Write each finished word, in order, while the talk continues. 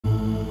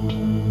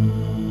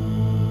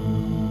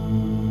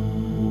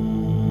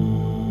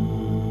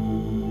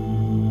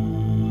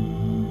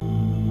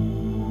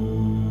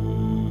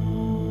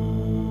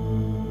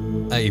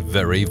A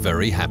very,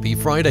 very happy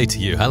Friday to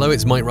you. Hello,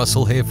 it's Mike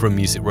Russell here from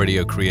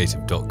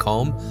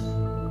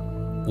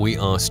musicradiocreative.com. We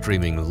are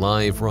streaming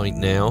live right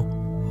now,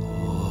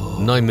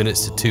 9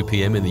 minutes to 2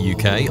 p.m. in the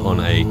UK on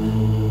a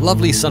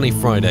lovely sunny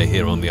Friday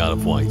here on the Isle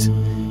of Wight.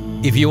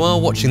 If you are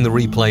watching the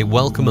replay,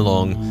 welcome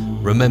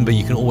along. Remember,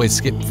 you can always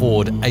skip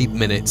forward 8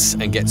 minutes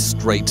and get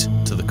straight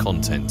to the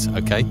content,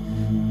 okay?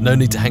 No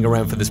need to hang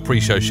around for this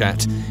pre-show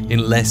chat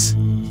unless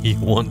you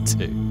want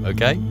to,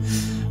 okay?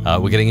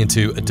 We're getting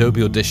into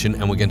Adobe Audition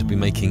and we're going to be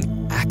making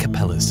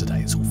acapellas today.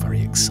 It's all very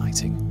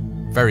exciting.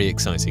 Very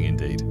exciting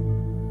indeed.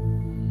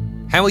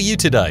 How are you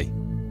today?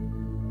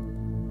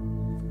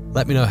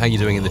 Let me know how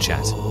you're doing in the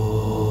chat.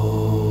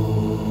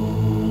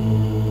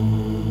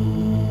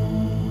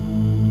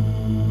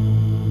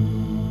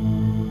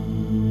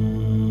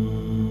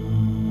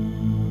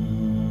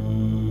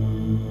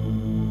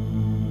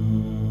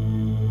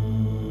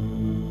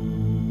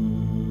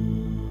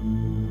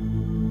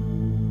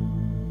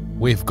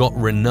 We've got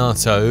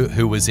Renato,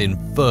 who was in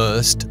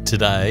first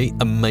today.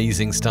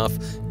 Amazing stuff.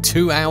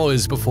 2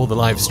 hours before the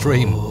live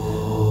stream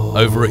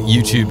over at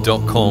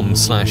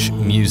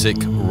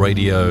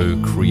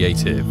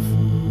youtube.com/musicradiocreative.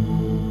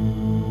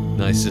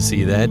 Nice to see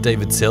you there.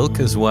 David Silk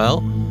as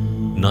well.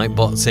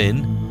 Nightbot's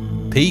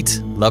in.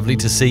 Pete, lovely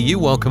to see you.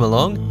 Welcome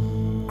along.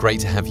 Great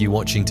to have you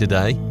watching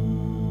today.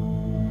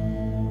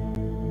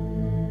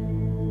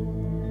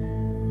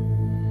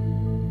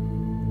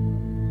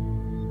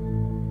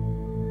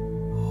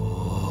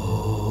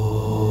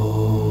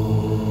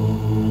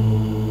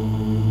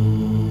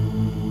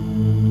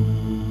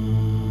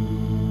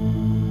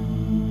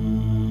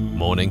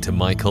 Morning to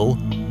Michael.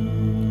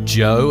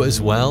 Joe as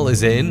well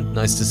is in.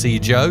 Nice to see you,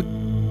 Joe.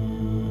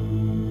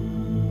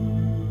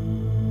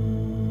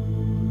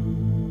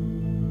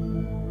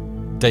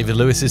 David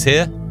Lewis is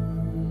here.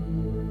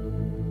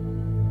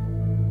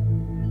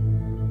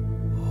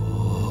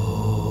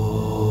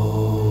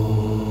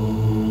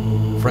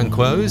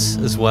 Francois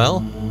as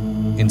well.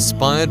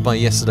 Inspired by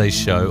yesterday's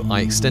show,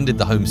 I extended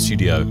the home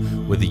studio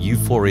with the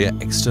Euphoria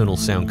external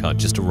sound card.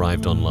 Just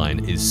arrived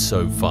online. Is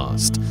so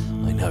fast.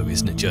 I know,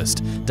 isn't it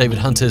just? David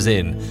Hunter's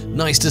in.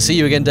 Nice to see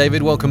you again,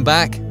 David. Welcome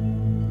back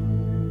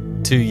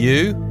to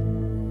you.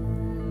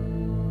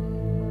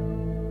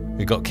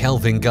 We've got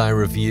Kelvin Guy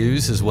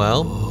Reviews as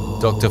well.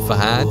 Dr.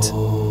 Fahad.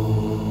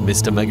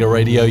 Mr. Mega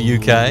Radio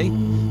UK.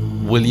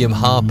 William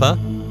Harper.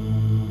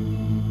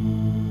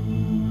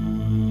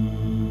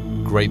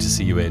 Great to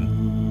see you in.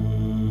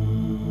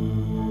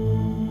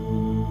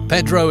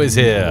 Pedro is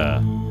here.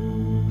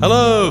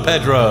 Hello,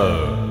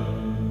 Pedro.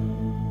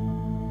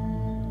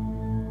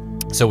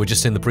 So we're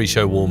just in the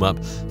pre-show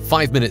warm-up.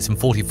 5 minutes and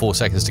 44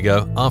 seconds to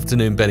go.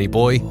 Afternoon, Benny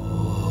boy.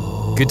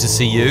 Good to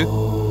see you.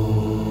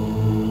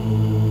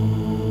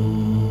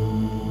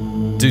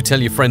 Do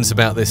tell your friends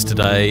about this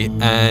today.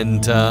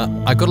 And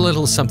I got a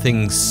little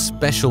something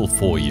special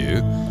for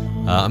you.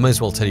 I may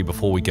as well tell you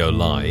before we go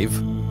live.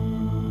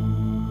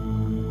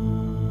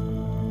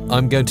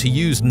 I'm going to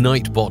use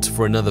Nightbot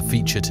for another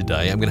feature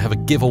today. I'm going to have a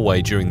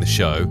giveaway during the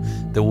show.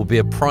 There will be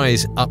a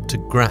prize up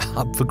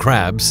for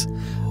grabs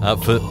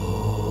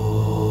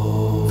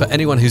for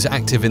anyone who's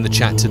active in the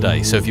chat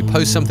today. So if you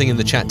post something in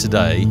the chat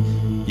today,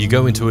 you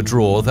go into a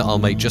draw that I'll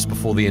make just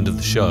before the end of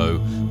the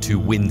show to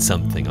win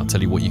something. I'll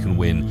tell you what you can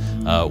win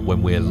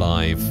when we're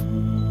live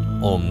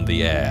on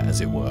the air, as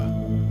it were.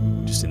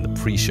 Just in the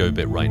pre-show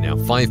bit right now.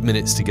 5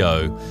 minutes to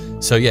go.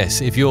 So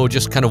yes, if you're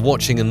just kind of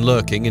watching and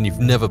lurking and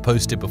you've never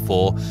posted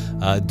before,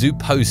 do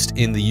post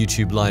in the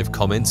YouTube live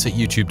comments at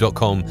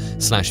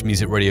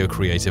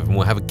youtube.com/musicradiocreative and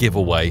we'll have a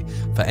giveaway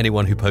for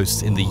anyone who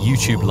posts in the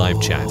YouTube live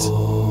chat.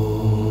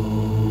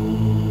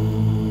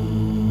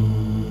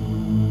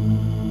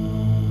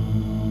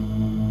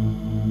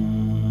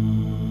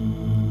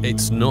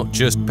 It's not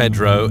just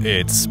Pedro,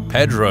 it's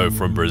Pedro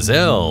from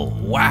Brazil.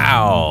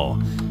 Wow!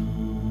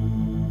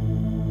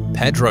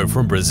 Pedro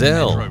from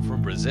Brazil. Pedro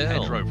from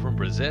Brazil. Pedro from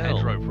Brazil.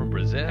 Pedro from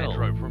Brazil.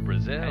 Pedro from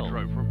Brazil.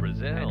 Pedro from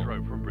Brazil.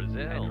 Pedro from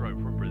Brazil. Pedro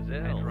from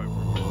Brazil. Pedro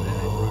from Brazil.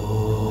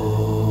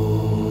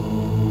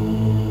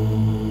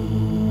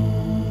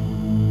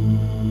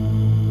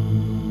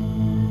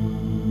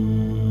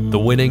 The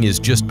winning is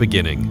just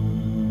beginning.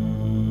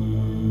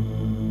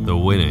 The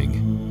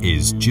winning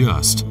is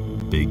just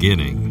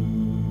beginning.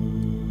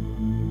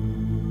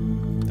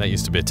 That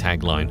used to be a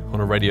tagline on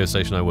a radio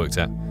station I worked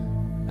at.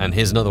 And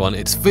here's another one.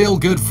 It's Feel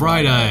Good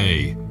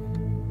Friday.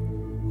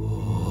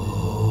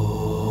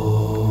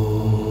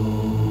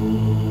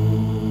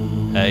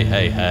 Hey,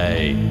 hey,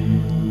 hey.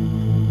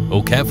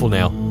 Oh, careful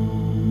now.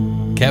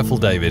 Careful,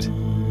 David.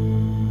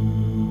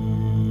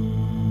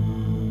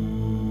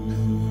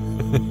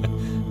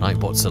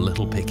 Nightbot's a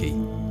little picky.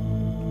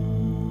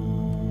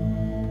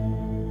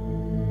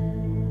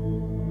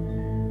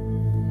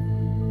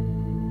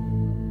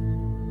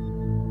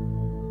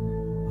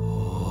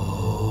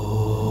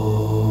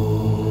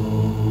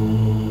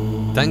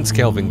 Thanks,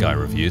 Kelvin Guy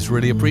Reviews.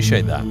 Really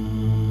appreciate that.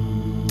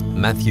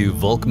 Matthew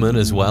Volkman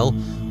as well.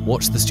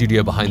 Watch the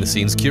studio behind the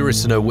scenes.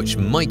 Curious to know which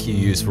mic you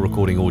use for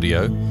recording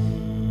audio.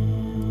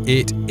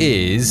 It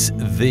is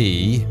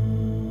the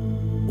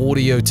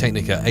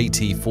Audio-Technica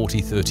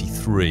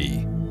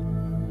AT4033.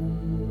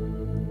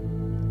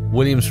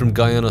 Williams from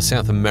Guyana,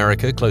 South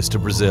America, close to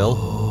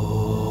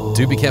Brazil.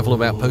 Do be careful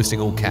about posting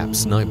all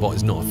caps. Nightbot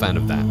is not a fan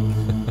of that.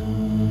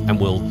 And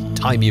will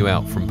time you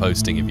out from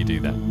posting if you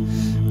do that.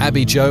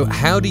 Abby Joe,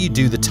 how do you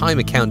do the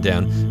timer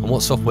countdown and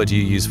what software do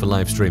you use for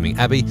live streaming?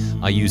 Abby,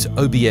 I use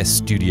OBS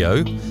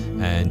Studio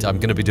and I'm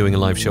going to be doing a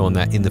live show on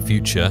that in the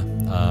future.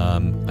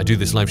 I do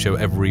this live show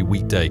every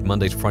weekday,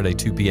 Monday to Friday,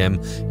 2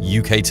 p.m.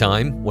 UK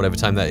time, whatever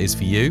time that is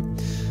for you.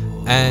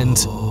 And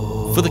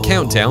for the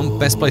countdown,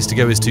 best place to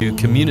go is to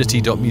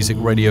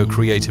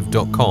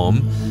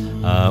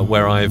community.musicradiocreative.com,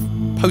 where I've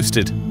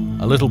posted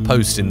a little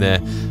post in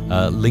there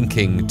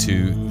linking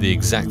to the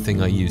exact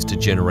thing I use to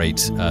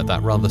generate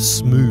that rather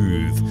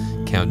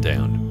smooth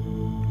countdown.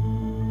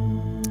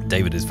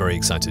 David is very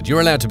excited.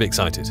 You're allowed to be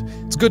excited.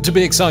 It's good to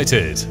be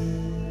excited.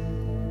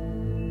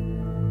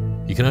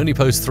 You can only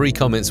post 3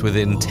 comments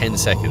within 10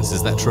 seconds.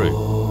 Is that true?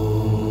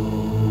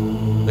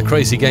 The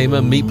Crazy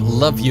Gamer, Meep,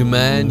 love you,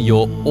 man.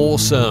 You're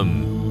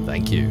awesome.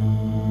 Thank you.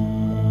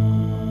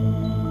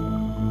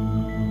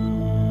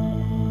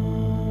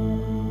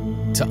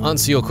 To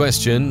answer your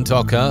question,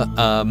 Docker,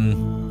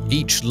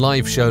 each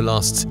live show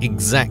lasts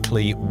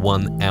exactly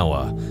 1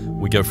 hour.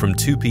 We go from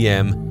 2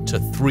 p.m. to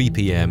 3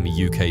 p.m.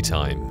 UK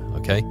time,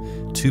 okay?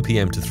 2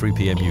 p.m. to 3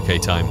 p.m.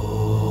 UK time.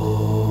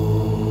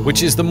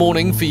 Which is the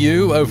morning for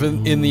you over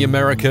in the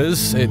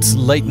Americas. It's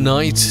late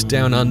night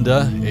down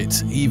under.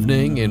 It's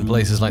evening in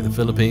places like the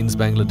Philippines,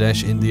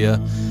 Bangladesh, India.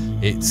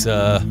 It's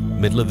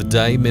middle of the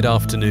day,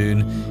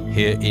 mid-afternoon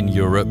here in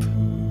Europe.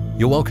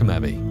 You're welcome,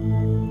 Abby.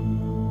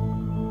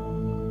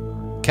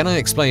 Can I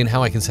explain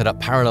how I can set up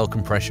parallel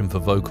compression for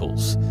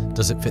vocals?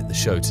 Does it fit the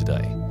show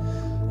today?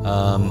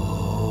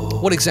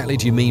 What exactly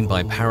do you mean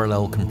by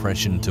parallel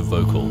compression to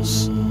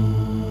vocals?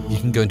 You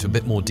can go into a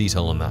bit more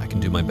detail on that. I can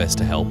do my best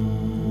to help.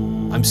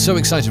 I'm so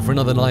excited for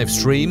another live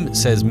stream,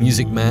 says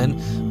Music Man.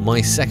 My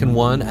second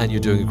one, and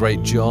you're doing a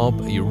great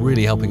job. You're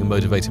really helping and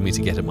motivating me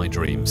to get at my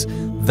dreams.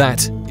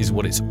 That is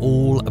what it's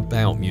all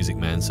about, Music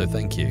Man, so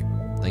thank you.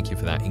 Thank you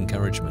for that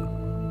encouragement.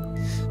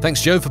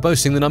 Thanks, Joe, for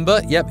posting the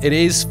number. Yep, it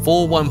is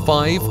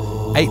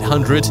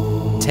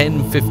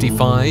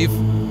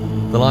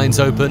 415-800-1055. The line's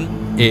open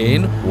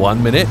in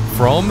 1 minute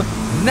from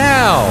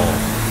now.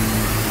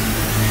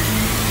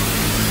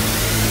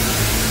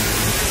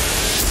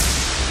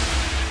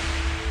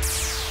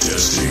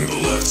 Testing the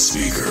left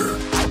speaker,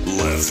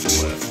 left.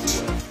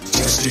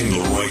 Testing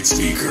the right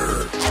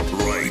speaker,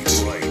 right.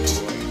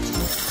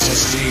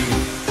 Testing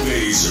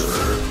phaser.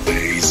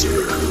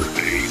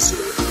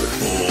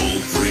 All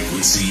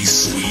frequency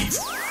sweep.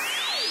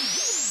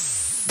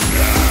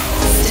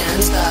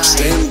 Now.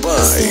 Stand by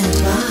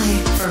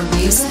for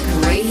Music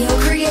Radio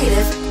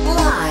Creative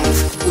Live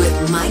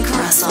with Mike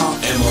Russell.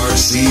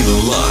 MRC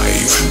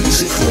Live.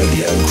 Music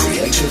Radio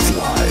Creative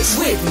Live.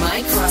 With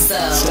Mike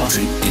Russell.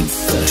 Starting in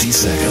 30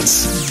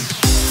 seconds.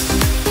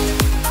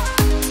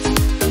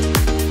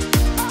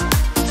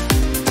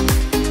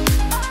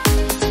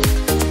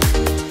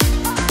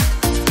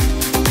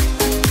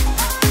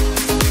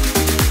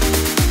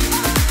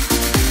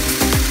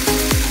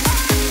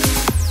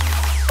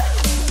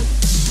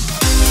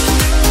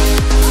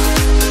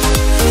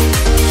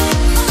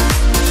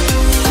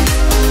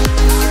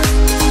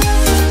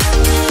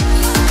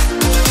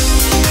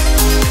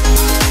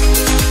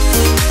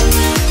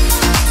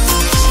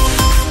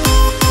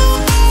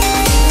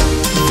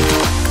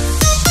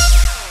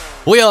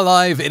 We are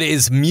live. It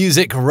is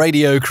Music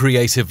Radio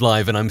Creative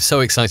Live, and I'm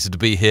so excited to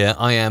be here.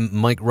 I am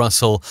Mike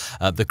Russell,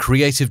 the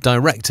creative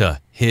director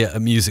here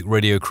at Music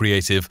Radio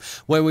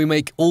Creative, where we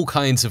make all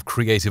kinds of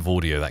creative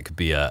audio. That could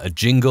be a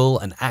jingle,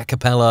 an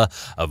acapella,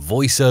 a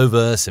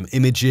voiceover, some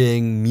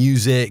imaging,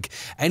 music,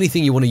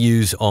 anything you want to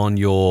use on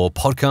your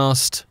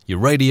podcast, your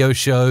radio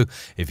show.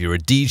 If you're a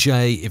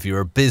DJ, if you're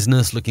a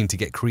business looking to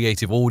get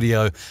creative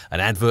audio, an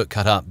advert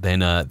cut up, then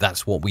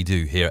that's what we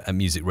do here at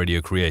Music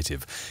Radio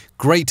Creative.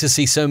 Great to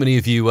see so many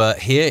of you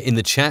here in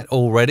the chat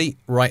already,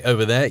 right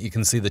over there. You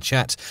can see the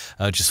chat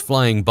just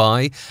flying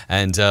by,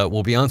 and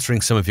we'll be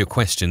answering some of your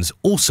questions.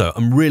 Also,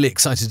 I'm really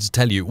excited to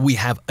tell you we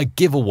have a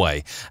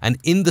giveaway, and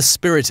in the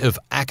spirit of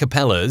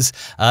acapellas,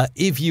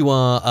 if you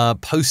are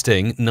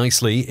posting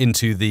nicely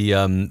into the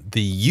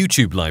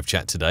YouTube live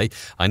chat today,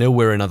 I know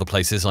we're in other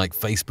places like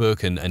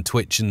Facebook and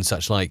Twitch and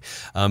such like,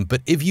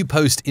 but if you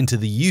post into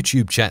the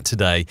YouTube chat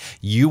today,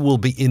 you will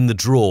be in the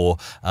draw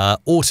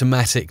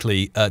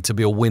automatically to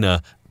be a winner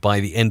by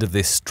the end of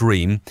this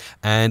stream,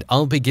 and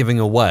I'll be giving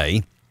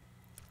away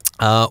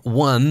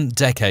 1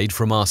 decade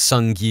from our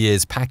Sung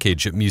Years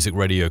package at Music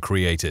Radio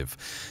Creative.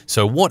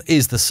 So what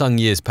is the Sung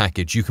Years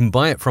package? You can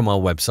buy it from our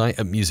website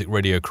at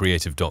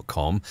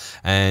musicradiocreative.com,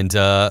 and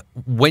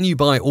when you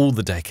buy all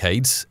the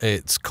decades,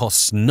 it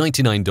costs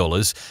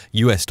 $99,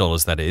 US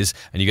dollars that is,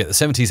 and you get the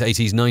 70s,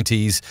 80s,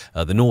 90s,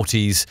 the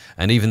noughties,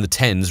 and even the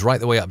 10s, right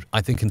the way up,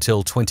 I think,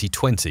 until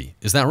 2020.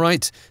 Is that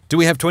right? Do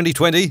we have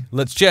 2020?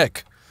 Let's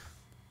check.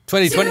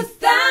 2020.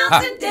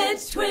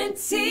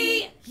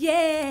 2020.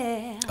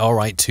 Yeah. All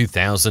right,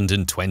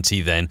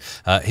 2020 then.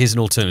 Here's an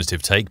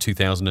alternative take,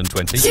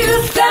 2020.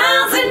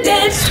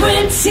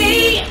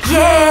 2020.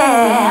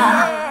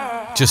 Yeah.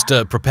 Just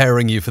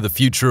preparing you for the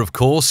future, of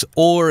course.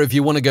 Or if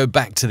you want to go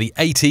back to the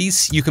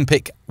 80s, you can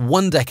pick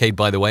one decade,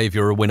 by the way, if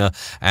you're a winner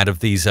out of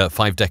these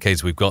 5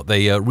 decades we've got.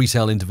 They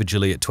retail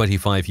individually at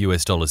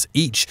 $25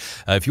 each.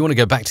 If you want to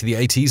go back to the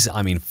 80s,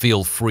 I mean,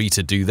 feel free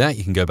to do that.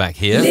 You can go back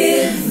here.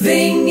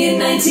 Living in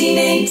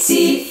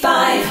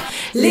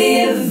 1985.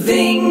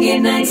 Living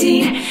in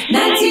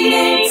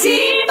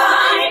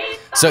 1985.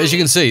 So as you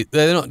can see,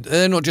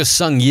 they're not just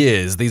sung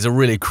years. These are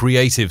really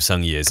creative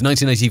sung years.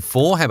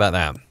 1984, how about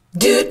that?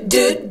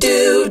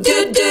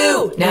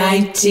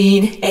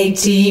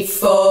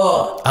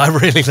 1984. I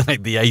really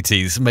like the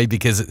 80s, maybe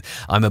because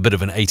I'm a bit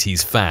of an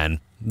 80s fan.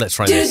 Let's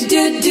try this.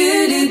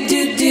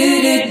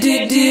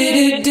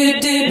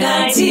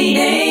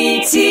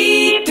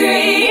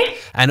 1983.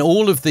 And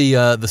all of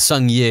the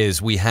sung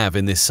years we have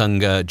in this sung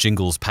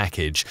jingles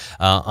package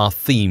are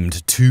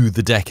themed to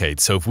the decade.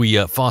 So if we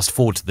fast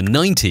forward to the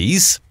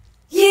 90s...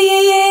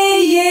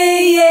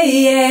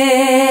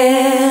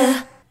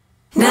 Yeah.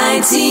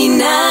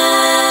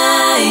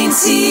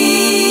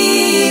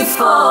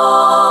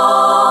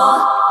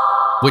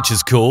 1994. Which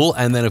is cool.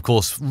 And then, of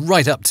course,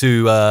 right up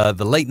to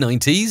the late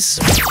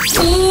 90s.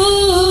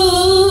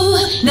 Ooh,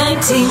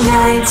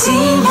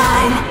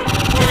 1999.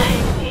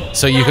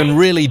 So you can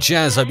really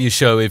jazz up your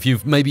show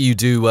if maybe you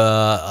do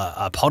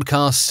a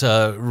podcast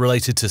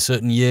related to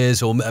certain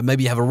years, or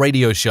maybe you have a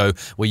radio show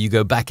where you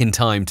go back in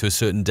time to a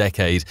certain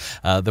decade.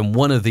 Then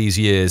one of these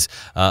years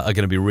are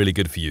going to be really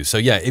good for you. So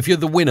yeah, if you're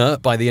the winner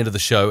by the end of the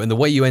show, and the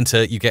way you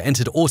enter, you get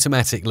entered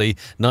automatically.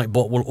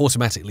 Nightbot will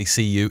automatically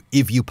see you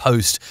if you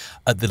post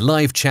at the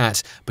live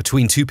chat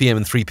between 2 p.m.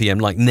 and 3 p.m.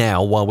 like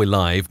now while we're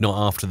live,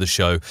 not after the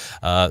show.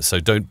 So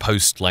don't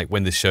post like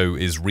when the show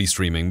is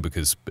restreaming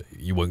because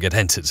you won't get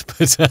entered.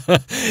 But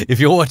if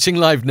you're watching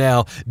live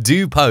now,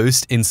 do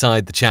post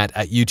inside the chat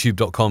at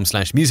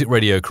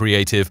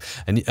youtube.com/musicradiocreative,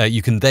 and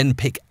you can then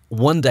pick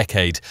one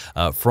decade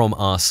from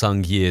our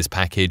sung years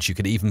package. You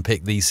can even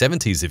pick the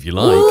 70s if you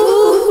like.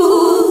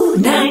 Ooh,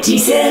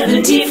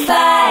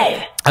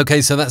 1975.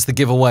 Okay, so that's the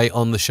giveaway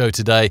on the show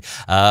today.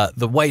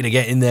 The way to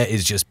get in there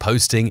is just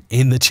posting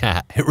in the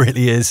chat. It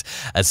really is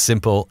as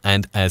simple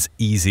and as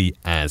easy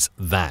as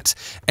that.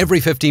 Every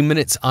 15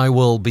 minutes, I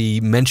will be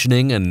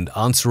mentioning and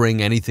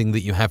answering anything that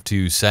you have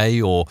to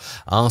say or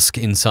ask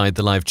inside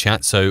the live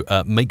chat, so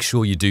make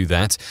sure you do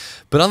that.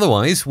 But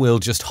otherwise, we'll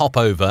just hop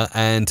over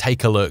and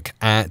take a look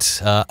at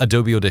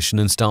Adobe Audition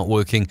and start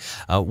working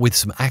with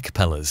some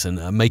acapellas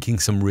and making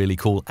some really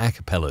cool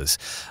acapellas.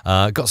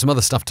 Got some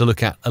other stuff to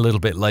look at a little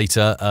bit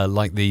later.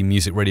 Like the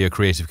Music Radio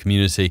Creative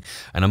community,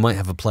 and I might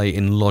have a play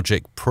in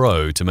Logic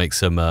Pro to make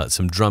some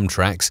drum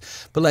tracks.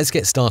 But let's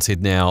get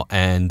started now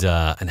and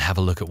have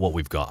a look at what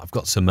we've got. I've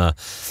got some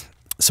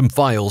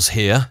files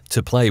here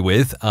to play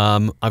with.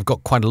 I've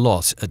got quite a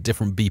lot at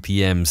different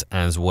BPMs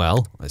as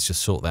well. Let's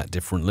just sort that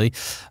differently.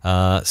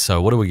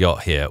 So what do we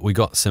got here? We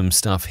got some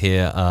stuff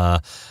here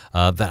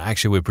that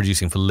actually we're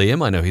producing for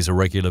Liam. I know he's a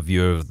regular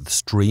viewer of the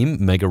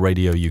stream, Mega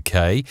Radio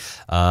UK.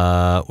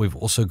 We've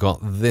also got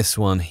this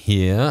one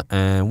here.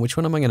 And which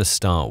one am I going to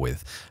start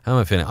with? How am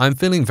I feeling? I'm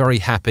feeling very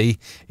happy.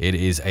 It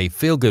is a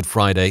feel-good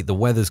Friday. The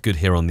weather's good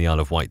here on the Isle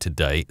of Wight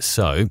today.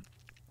 So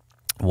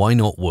why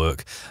not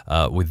work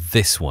with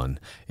this one?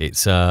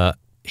 It's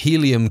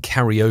Helium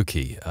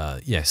Karaoke.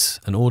 Yes,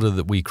 an order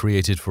that we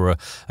created for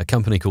a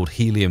company called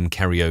Helium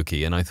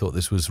Karaoke, and I thought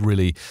this was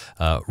really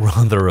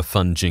rather a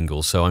fun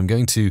jingle. So I'm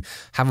going to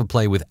have a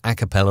play with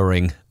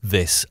acapellaing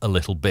this a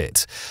little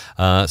bit.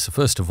 So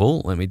first of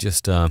all, let me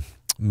just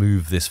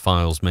move this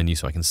files menu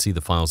so I can see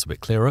the files a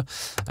bit clearer,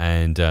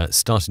 and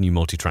start a new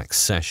multitrack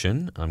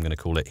session. I'm going to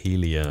call it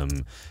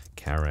Helium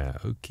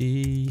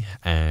Karaoke,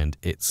 and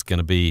it's going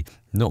to be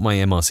not my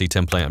MRC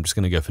template. I'm just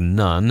going to go for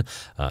none,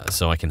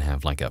 so I can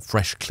have like a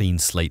fresh, clean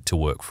slate to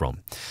work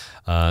from.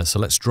 So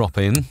let's drop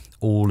in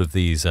all of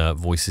these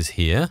voices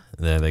here.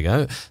 There they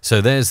go.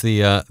 So there are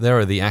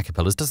the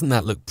acapellas. Doesn't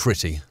that look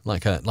pretty?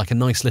 Like a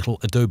nice little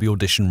Adobe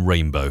Audition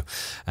rainbow.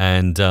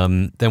 And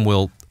then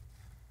we'll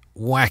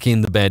whack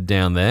in the bed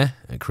down there.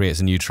 It creates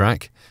a new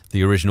track.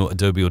 The original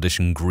Adobe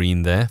Audition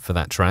green there for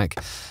that track.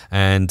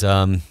 And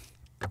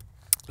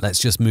let's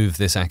just move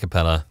this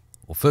acapella.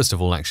 Well, first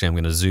of all, actually, I'm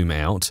going to zoom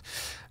out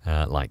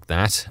like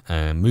that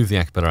and move the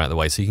acapella out of the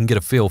way so you can get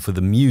a feel for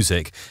the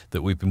music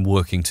that we've been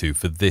working to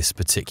for this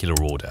particular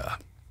order.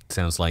 It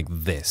sounds like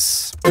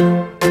this.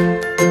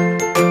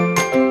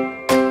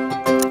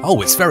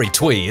 Oh, it's very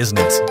twee, isn't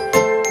it?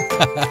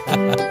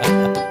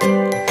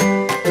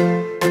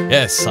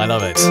 Yes, I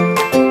love it.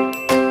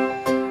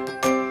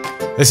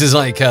 This is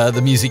like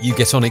the music you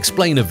get on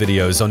explainer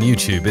videos on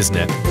YouTube, isn't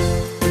it?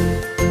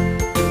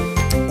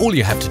 All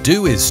you have to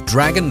do is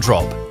drag and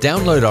drop.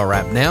 Download our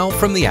app now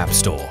from the App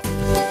Store.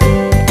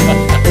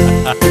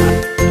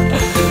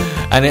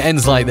 And it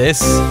ends like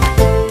this.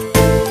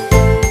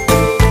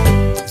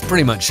 It's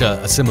pretty much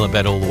a similar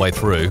bed all the way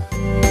through.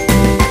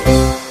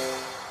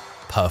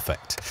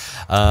 Perfect.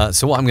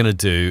 So what I'm going to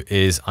do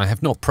is I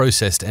have not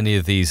processed any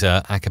of these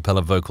a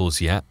cappella vocals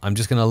yet. I'm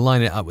just going to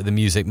line it up with the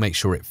music, make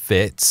sure it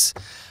fits,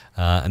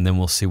 and then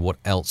we'll see what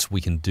else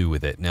we can do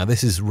with it. Now,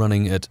 this is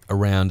running at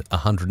around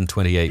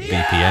 128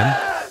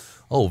 BPM.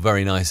 Oh,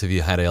 very nice of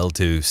you, Hadel,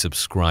 to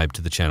subscribe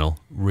to the channel.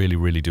 Really,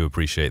 really do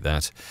appreciate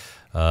that.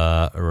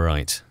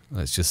 Right,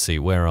 let's just see.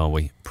 Where are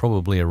we?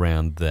 Probably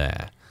around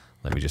there.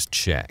 Let me just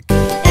check.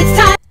 It's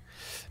time.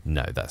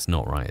 No, that's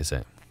not right, is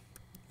it?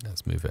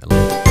 Let's move it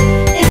along.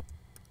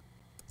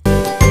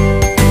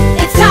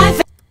 It's time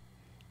for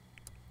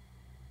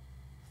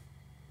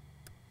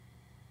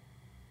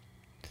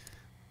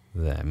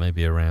There,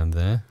 maybe around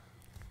there.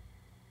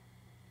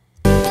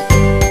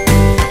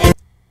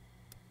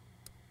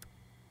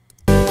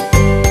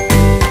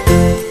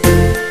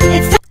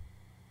 it's time.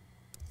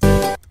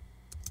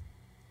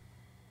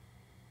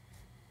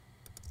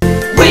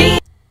 We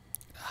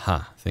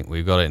Ha, I think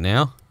we've got it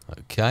now.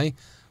 Okay,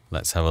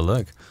 let's have a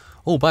look.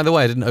 Oh, by the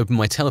way, I didn't open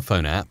my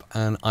telephone app,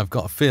 and I've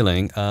got a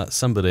feeling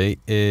somebody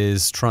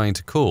is trying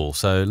to call.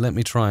 So let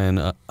me try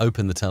and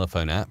open the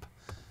telephone app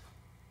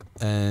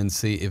and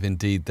see if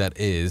indeed that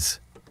is.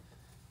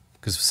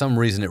 Because for some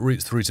reason it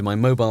routes through to my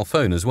mobile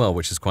phone as well,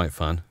 which is quite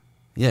fun.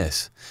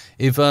 Yes.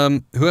 If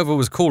whoever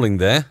was calling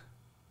there,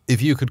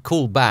 if you could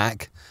call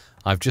back,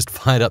 I've just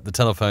fired up the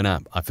telephone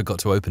app. I forgot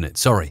to open it.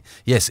 Sorry.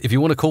 Yes, if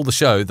you want to call the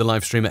show, the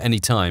live stream at any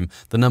time,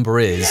 the number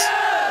is...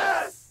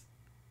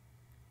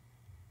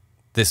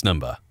 this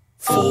number.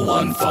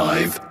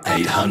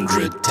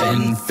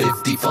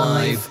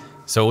 415-800-1055.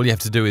 So all you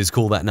have to do is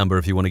call that number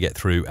if you want to get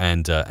through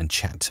and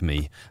chat to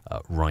me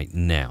right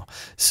now.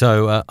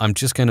 So I'm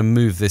just going to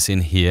move this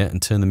in here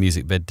and turn the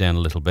music bed down a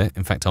little bit.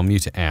 In fact, I'll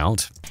mute it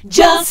out.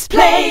 just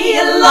play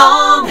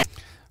along.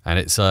 And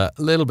it's a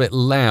little bit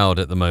loud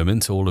at the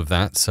moment, all of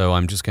that. So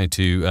I'm just going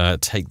to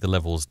take the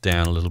levels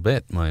down a little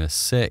bit.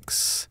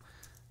 -6,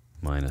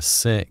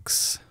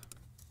 -6,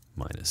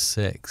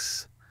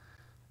 -6.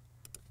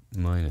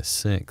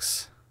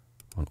 -6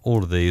 on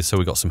all of these, so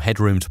we've got some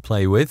headroom to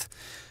play with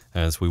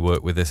as we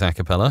work with this a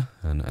cappella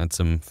and add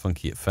some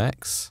funky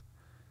effects.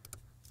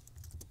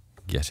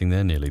 Getting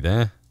there, nearly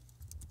there.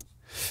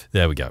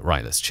 There we go.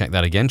 Right, let's check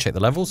that again. Check the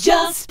levels.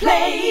 Just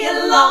play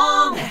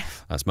along.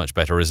 That's much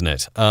better, isn't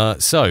it?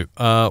 So,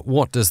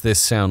 what does this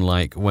sound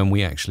like when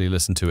we actually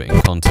listen to it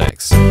in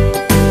context?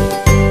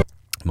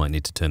 Might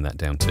need to turn that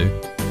down too.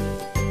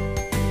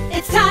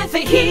 It's time for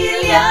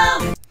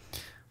helium.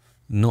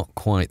 Not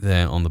quite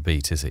there on the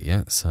beat, is it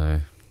yet?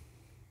 So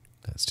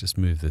let's just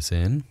move this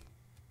in.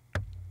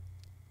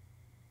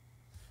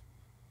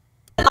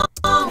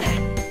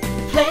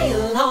 Play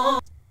along.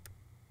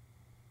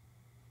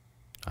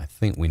 I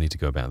think we need to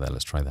go about that.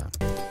 Let's try that.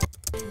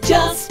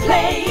 Just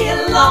play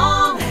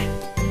along.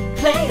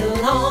 Play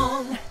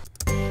along.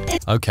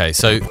 Okay,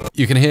 so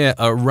you can hear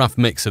a rough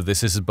mix of this.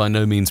 This is by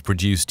no means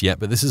produced yet,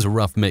 but this is a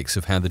rough mix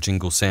of how the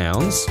jingle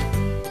sounds.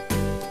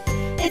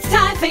 It's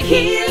time for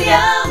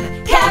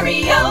helium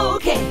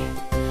karaoke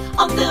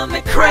on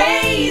the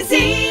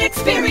crazy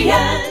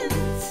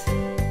experience.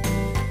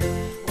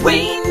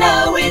 We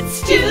know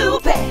it's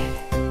stupid.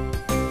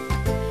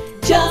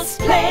 Just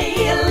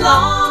play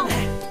along,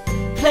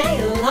 play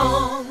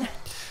along.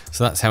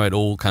 So that's how it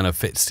all kind of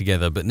fits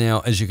together. But now,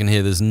 as you can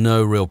hear, there's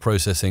no real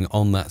processing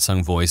on that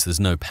sung voice. There's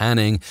no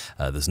panning,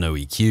 there's no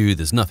EQ,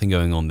 there's nothing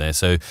going on there.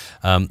 So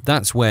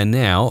that's where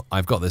now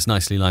I've got this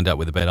nicely lined up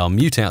with the bed. I'll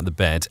mute out the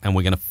bed and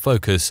we're going to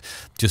focus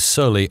just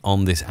solely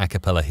on this a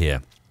cappella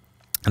here.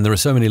 And there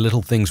are so many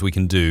little things we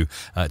can do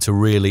to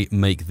really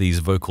make these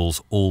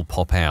vocals all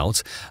pop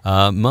out.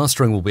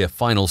 Mastering will be a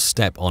final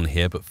step on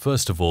here, but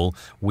first of all,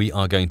 we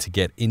are going to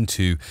get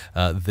into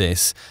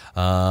this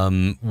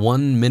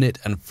 1 minute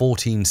and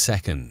 14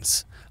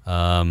 seconds.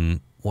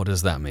 What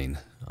does that mean?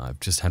 I've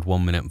just had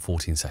 1 minute and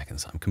 14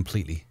 seconds. I'm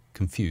completely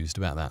confused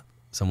about that.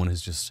 Someone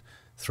has just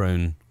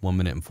thrown 1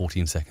 minute and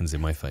 14 seconds in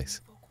my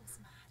face.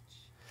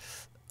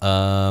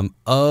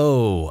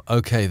 Oh,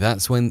 okay,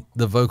 that's when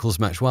the vocals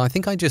match. Well, I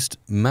think I just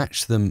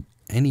matched them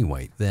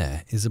anyway.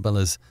 There,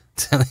 Isabella's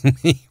telling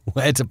me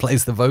where to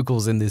place the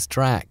vocals in this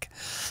track.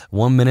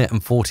 1 minute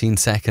and 14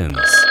 seconds.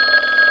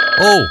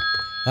 Oh,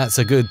 that's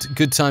a good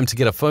time to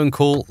get a phone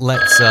call.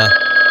 Let's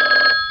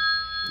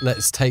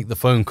take the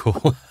phone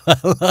call.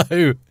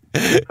 Hello,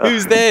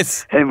 who's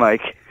this? Hey,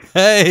 Mike.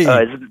 Hey,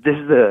 This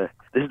is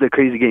the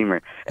Crazy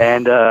Gamer,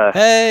 and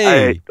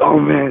hey. oh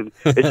man,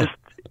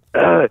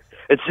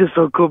 it's just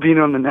so cool being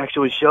on an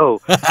actual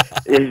show.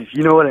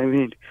 You know what I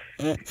mean?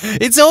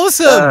 It's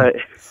awesome.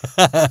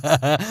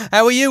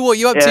 How are you? What are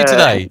you up to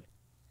today?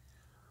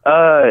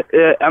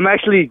 I'm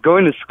actually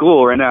going to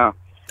school right now.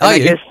 And I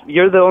guess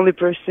you're the only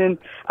person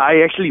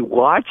I actually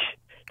watch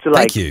to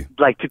Thank you.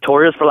 like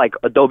tutorials for like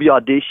Adobe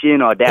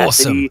Audition,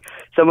 Audacity,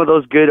 some of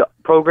those good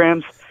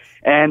programs.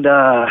 And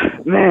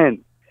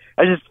man,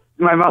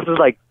 my mouth was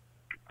like,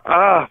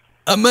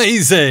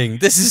 Amazing!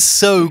 This is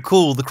so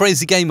cool. The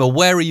Crazy Gamer,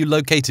 where are you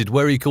located?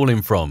 Where are you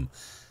calling from?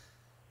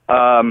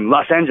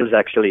 Los Angeles,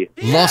 actually.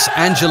 Los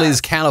Angeles,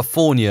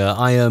 California.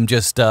 I am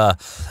just, I'm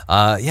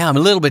a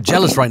little bit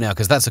jealous right now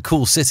because that's a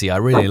cool city. I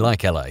really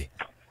like LA.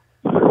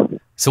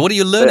 So what are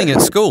you learning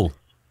at school?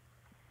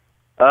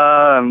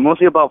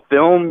 Mostly about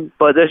film,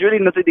 but there's really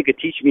nothing they could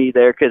teach me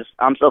there because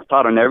I'm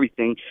self-taught on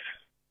everything.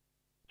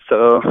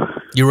 So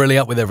You're really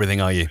up with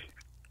everything, are you?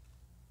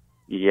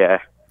 yeah.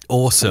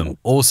 Awesome,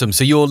 awesome.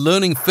 So you're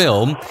learning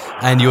film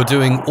and you're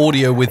doing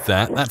audio with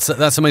that.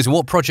 That's amazing.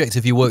 What project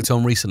have you worked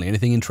on recently?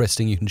 Anything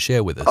interesting you can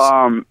share with us?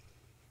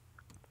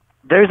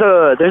 There's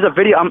a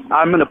video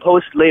I'm gonna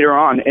post later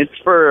on. It's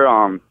for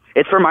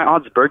my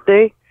aunt's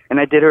birthday,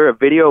 and I did her a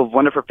video of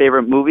one of her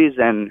favorite movies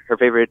and her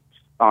favorite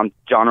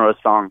genre of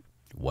song.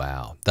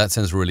 Wow, that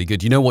sounds really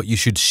good. You know what? You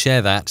should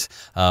share that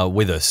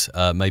with us,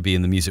 maybe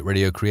in the music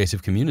radio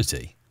creative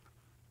community.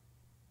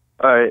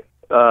 All right.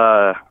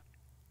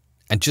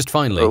 And just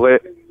finally, wait.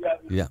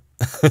 yeah,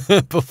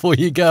 before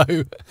you go,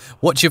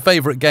 what's your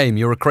favorite game?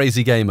 You're a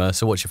crazy gamer,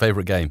 so what's your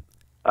favorite game?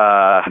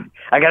 I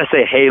gotta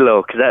say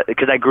Halo,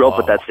 because I grew up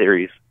with that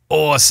series.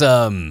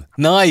 Awesome,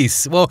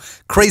 nice. Well,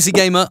 crazy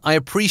gamer, I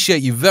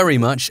appreciate you very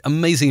much.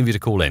 Amazing of you to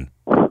call in.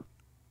 All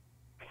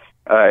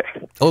right.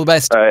 All the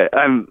best. All right.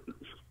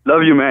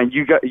 Love you, man.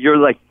 You're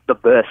like the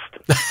best.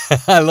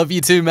 I love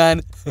you too,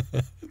 man.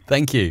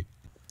 Thank you.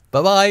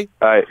 Bye-bye.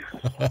 All right.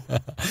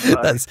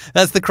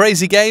 That's the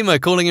crazy gamer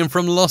calling in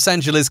from Los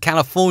Angeles,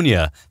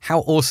 California. How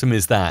awesome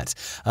is that?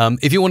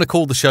 If you want to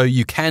call the show,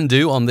 you can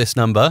do on this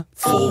number.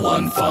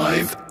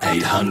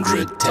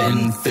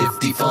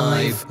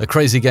 415-800-1055. The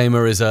crazy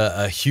gamer is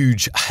a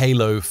huge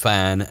Halo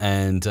fan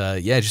and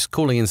just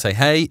calling in and say,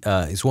 hey,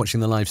 he's watching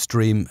the live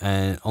stream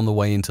and on the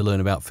way in to learn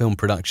about film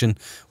production,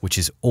 which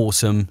is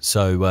awesome.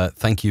 So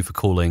thank you for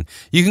calling.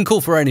 You can call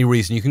for any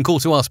reason. You can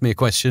call to ask me a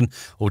question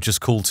or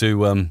just call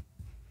to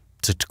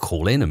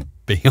call in and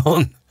be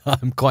on.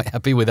 I'm quite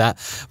happy with that.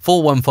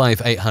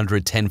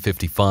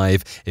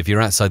 415-800-1055. If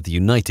you're outside the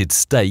United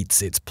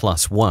States, it's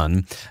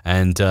 +1.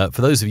 And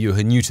for those of you who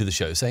are new to the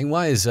show, saying,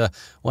 why is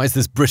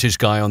this British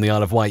guy on the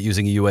Isle of Wight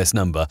using a US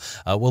number?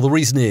 Well, the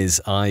reason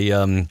is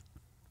I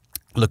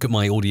look at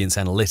my audience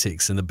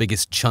analytics and the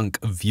biggest chunk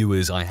of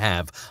viewers I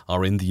have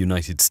are in the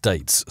United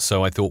States.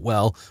 So I thought,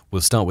 well,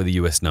 we'll start with a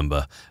US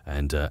number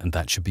and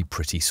that should be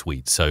pretty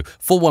sweet. So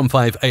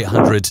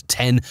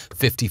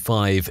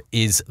 415-800-1055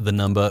 is the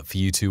number for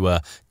you to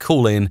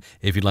call in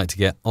if you'd like to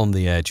get on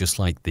the air just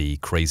like the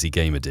crazy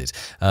gamer did.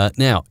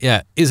 Now,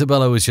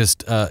 Isabella was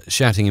just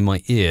shouting in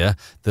my ear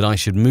that I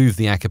should move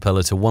the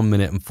acapella to 1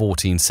 minute and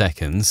 14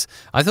 seconds.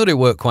 I thought it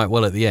worked quite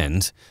well at the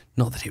end.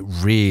 Not that it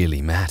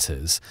really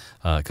matters,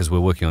 because we're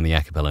working on the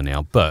acapella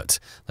now, but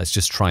let's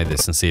just try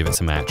this and see if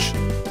it's a match.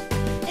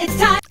 It's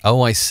time.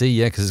 Oh, I see,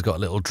 yeah, because it's got a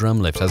little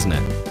drum lift, hasn't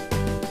it?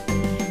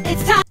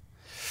 It's time.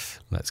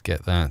 Let's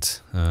get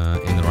that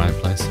in the right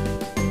place.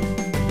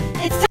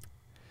 It's time.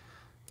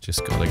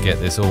 Just got to get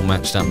this all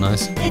matched up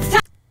nice. It's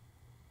time.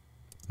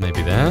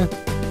 Maybe there.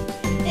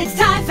 It's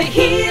time for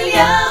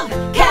helium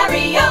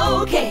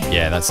karaoke.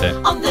 Yeah, that's it.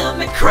 On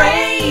the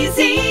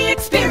crazy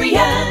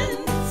experience.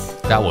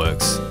 That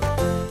works.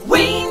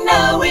 We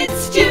know it's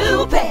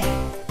stupid.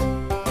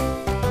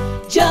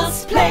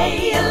 Just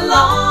play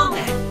along.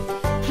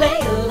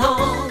 Play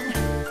along.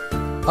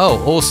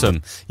 Oh,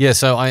 awesome. Yeah,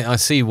 so I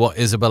see what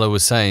Isabella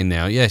was saying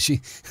now. Yeah,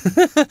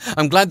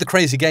 I'm glad the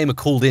crazy gamer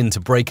called in to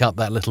break up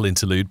that little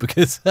interlude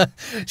because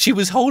she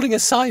was holding a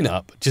sign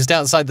up just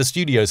outside the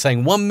studio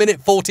saying 1 minute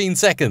 14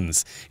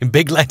 seconds in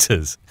big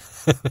letters.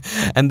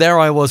 And there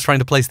I was trying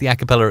to place the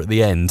acapella at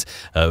the end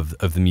of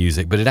the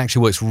music, but it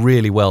actually works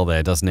really well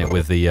there, doesn't it,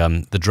 with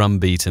the drum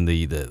beat and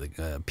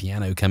the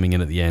piano coming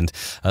in at the end.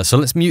 So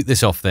let's mute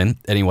this off then.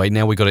 Anyway,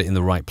 now we got it in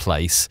the right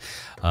place,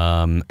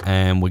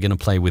 and we're going to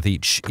play with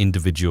each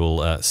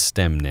individual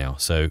stem now.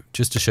 So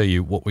just to show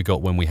you what we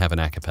got when we have an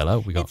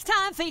acapella, It's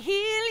time for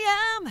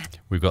helium.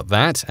 we've got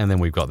that, and then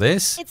we've got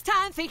this, It's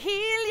time for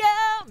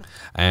helium.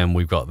 and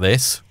we've got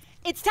this.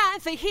 It's time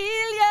for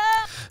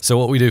helium. So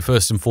what we do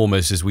first and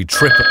foremost is we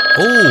triple...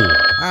 Oh,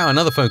 wow,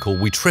 another phone call.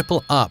 We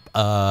triple up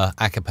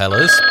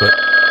acapellas, but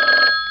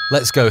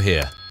let's go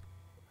here.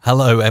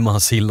 Hello,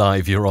 MRC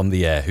Live, you're on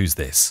the air. Who's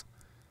this?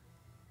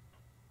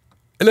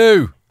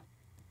 Hello.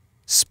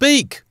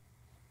 Speak.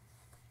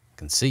 I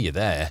can see you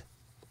there.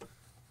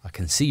 I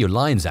can see your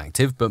line's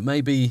active, but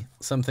maybe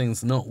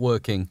something's not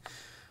working.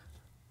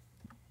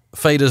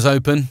 Fader's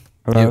open.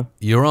 Hello?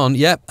 You're on.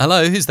 Yep.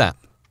 Hello, who's that?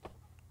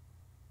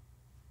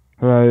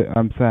 Hello,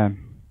 I'm Sam.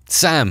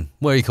 Sam.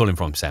 Where are you calling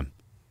from, Sam?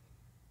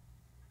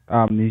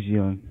 New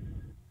Zealand.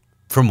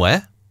 From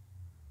where?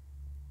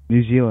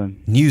 New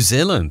Zealand. New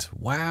Zealand.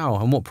 Wow.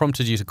 And what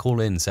prompted you to call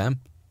in,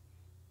 Sam?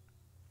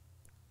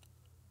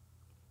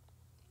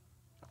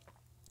 I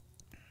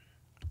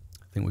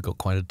think we've got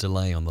quite a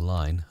delay on the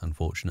line,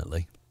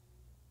 unfortunately.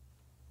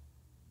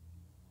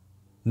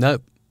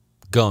 Nope.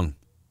 Gone.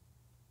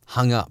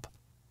 Hung up.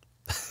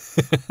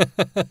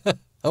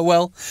 Oh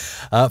well.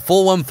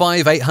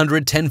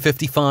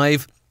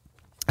 415-800-1055.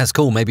 That's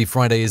cool. Maybe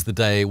Friday is the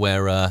day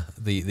where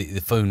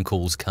the phone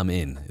calls come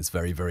in. It's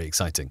very, very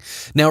exciting.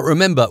 Now,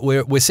 remember,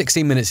 we're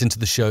 16 minutes into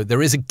the show.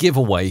 There is a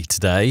giveaway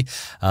today.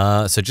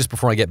 So just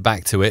before I get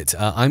back to it,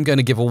 I'm going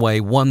to give away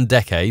one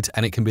decade,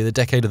 and it can be the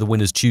decade of the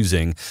winner's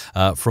choosing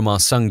from our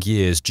Sung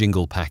Years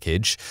jingle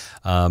package.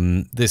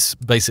 This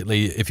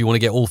basically, if you want to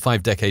get all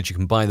 5 decades, you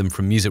can buy them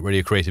from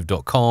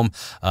musicradiocreative.com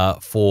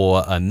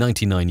for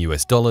 $99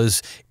 US.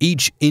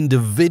 Each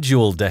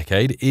individual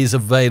decade is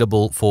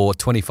available for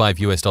 $25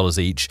 US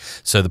each.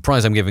 So the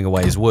prize I'm giving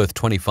away is worth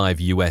 $25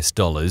 US.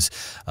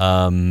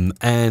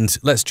 And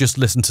let's just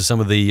listen to some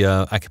of the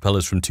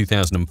acapellas from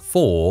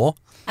 2004.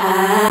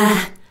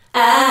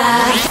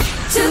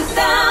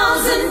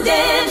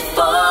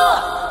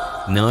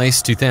 2004.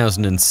 Nice.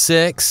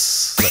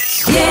 2006.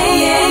 Yeah.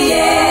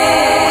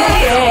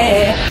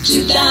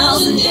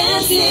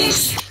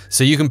 2006.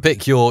 So you can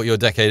pick your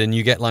decade, and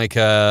you get like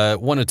 1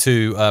 or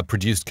 2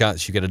 produced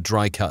cuts. You get a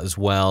dry cut as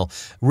well.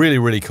 Really,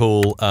 really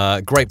cool.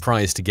 Great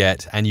prize to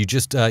get, and you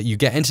just you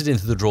get entered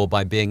into the draw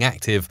by being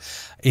active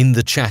in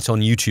the chat on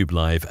YouTube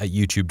Live at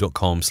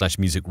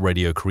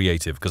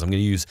youtube.com/musicradiocreative, because I'm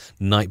going to use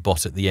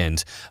Nightbot at the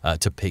end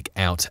to pick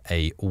out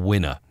a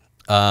winner.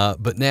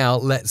 But now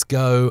let's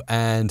go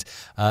and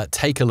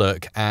take a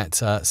look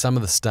at some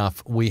of the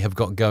stuff we have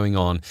got going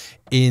on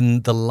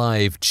in the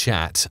live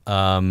chat,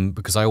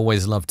 because I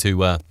always love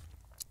to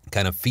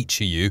kind of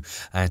feature you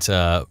at,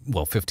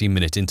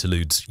 15-minute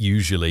interludes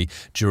usually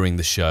during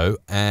the show.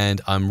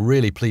 And I'm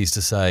really pleased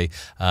to say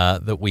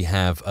that we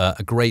have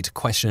a great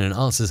question and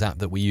answers app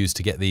that we use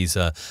to get these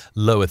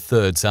lower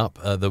thirds up,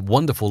 the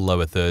wonderful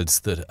lower thirds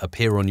that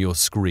appear on your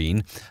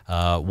screen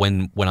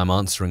when I'm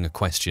answering a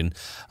question.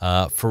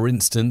 For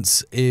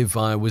instance, if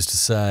I was to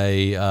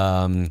say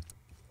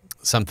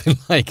something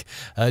like,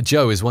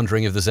 Joe is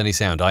wondering if there's any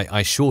sound.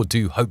 I sure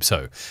do hope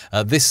so.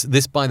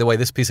 This, by the way,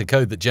 this piece of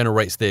code that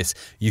generates this,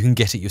 you can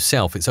get it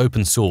yourself. It's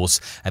open source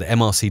at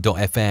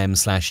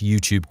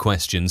mrc.fm/YouTube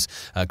questions,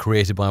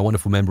 created by a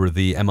wonderful member of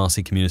the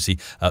MRC community,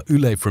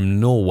 Ule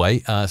from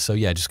Norway. So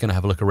yeah, just going to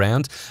have a look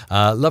around.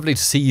 Lovely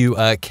to see you,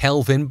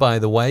 Kelvin, by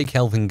the way.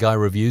 Kelvin Guy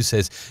Reviews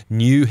says,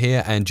 new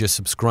here and just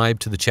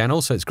subscribe to the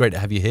channel. So it's great to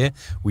have you here.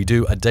 We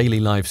do a daily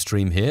live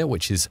stream here,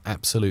 which is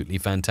absolutely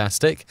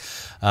fantastic.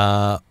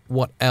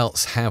 What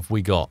else have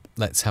we got?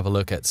 Let's have a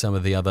look at some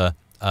of the other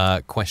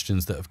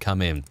questions that have come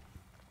in.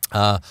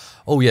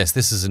 Oh yes,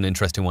 this is an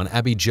interesting one.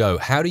 Abby Joe,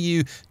 how do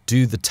you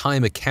do the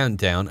timer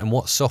countdown, and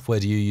what software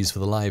do you use for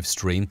the live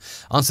stream?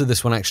 Answered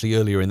this one actually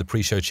earlier in the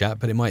pre-show chat,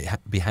 but it might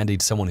be handy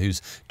to someone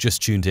who's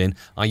just tuned in.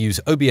 I use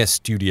OBS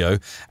Studio,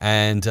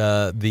 and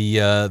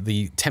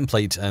the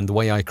template and the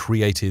way I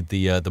created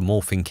the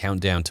morphing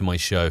countdown to my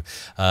show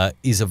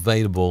is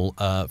available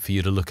for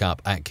you to look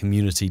up at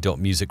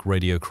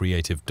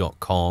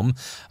community.musicradiocreative.com.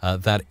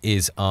 That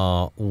is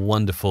our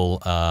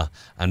wonderful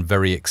and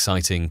very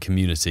exciting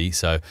community.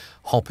 So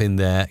hop in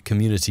there,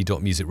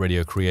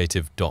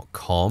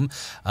 community.musicradiocreative.com.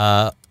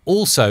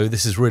 Also,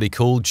 this is really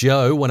cool.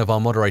 Joe, one of our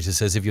moderators,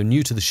 says if you're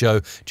new to the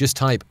show, just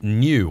type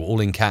new, all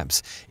in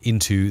caps,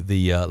 into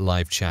the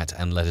live chat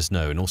and let us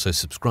know. And also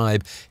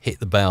subscribe,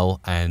 hit the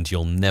bell, and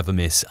you'll never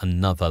miss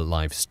another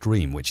live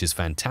stream, which is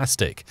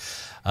fantastic.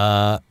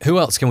 Who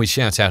else can we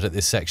shout out at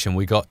this section?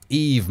 We got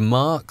Eve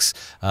Marks,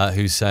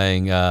 who's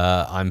saying,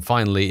 I'm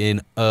finally in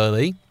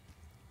early.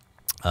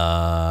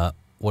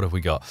 What have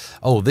we got?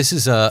 Oh, this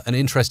is an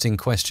interesting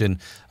question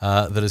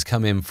that has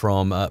come in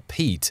from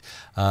Pete,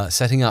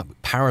 setting up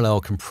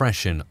parallel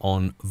compression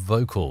on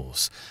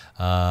vocals.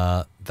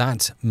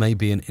 That may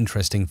be an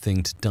interesting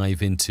thing to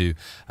dive into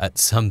at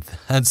some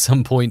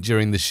point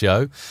during the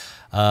show.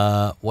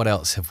 What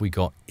else have we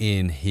got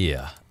in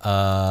here?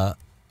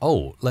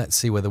 Oh, let's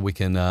see whether we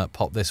can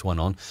pop this one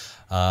on.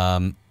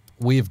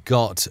 We've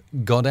got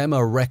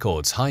Godemma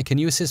Records. Hi, can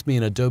you assist me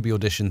in Adobe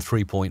Audition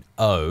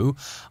 3.0?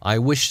 I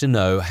wish to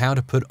know how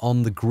to put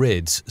on the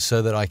grids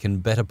so that I can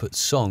better put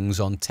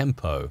songs on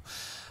tempo.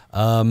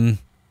 Well,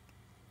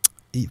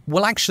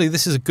 actually,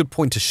 this is a good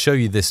point to show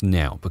you this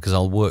now, because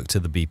I'll work to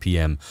the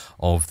BPM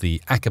of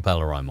the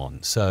acapella I'm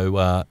on.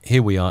 So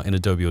here we are in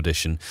Adobe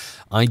Audition.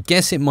 I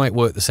guess it might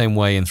work the same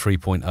way in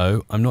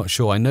 3.0. I'm not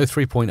sure. I know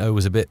 3.0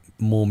 was a bit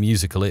more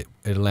musical. It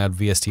allowed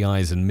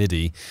VSTIs and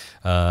MIDI.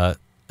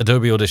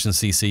 Adobe Audition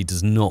CC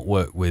does not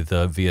work with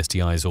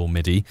VSTIs or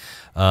MIDI,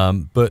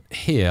 but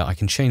here I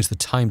can change the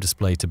time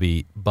display to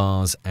be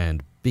bars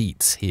and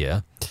beats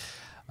here,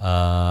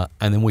 and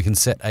then we can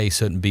set a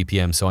certain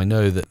BPM. So I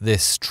know that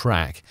this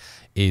track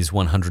is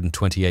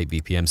 128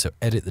 BPM, so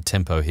edit the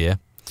tempo here.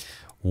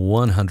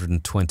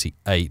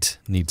 128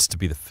 needs to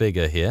be the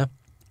figure here.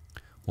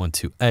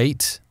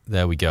 128,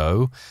 there we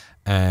go.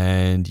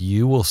 And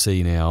you will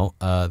see now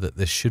that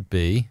this should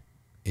be,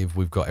 if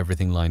we've got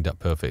everything lined up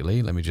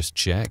perfectly. Let me just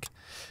check.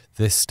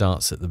 This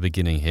starts at the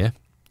beginning here.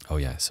 Oh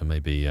yeah, so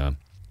maybe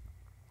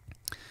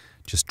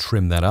just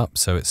trim that up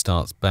so it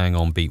starts bang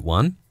on beat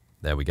 1.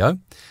 There we go.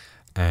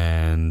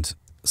 And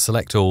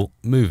select all,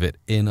 move it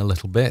in a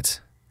little bit,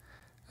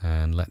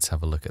 and let's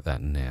have a look at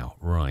that now.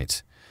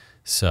 Right,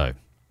 so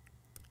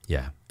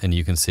Yeah, and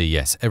you can see,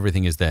 yes,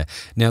 everything is there.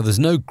 Now, there's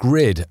no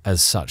grid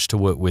as such to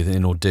work with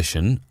in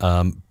Audition,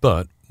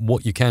 but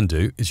what you can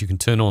do is you can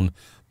turn on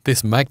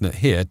this magnet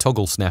here,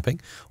 toggle snapping,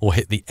 or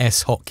hit the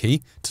S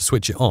hotkey to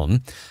switch it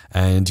on,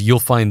 and you'll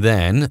find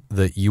then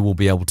that you will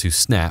be able to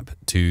snap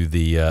to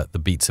the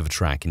beats of a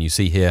track. And you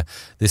see here,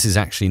 this is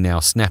actually now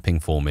snapping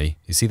for me.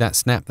 You see that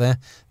snap there?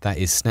 That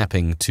is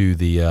snapping to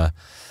the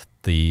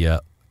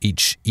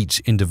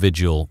each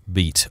individual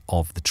beat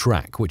of the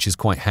track, which is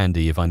quite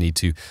handy if I need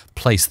to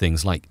place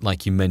things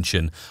like you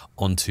mentioned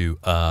onto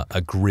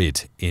a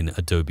grid in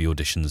Adobe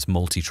Audition's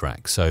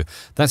multitrack. So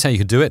that's how you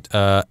could do it.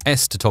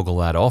 S to toggle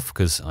that off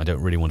because I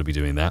don't really want to be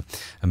doing that.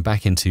 And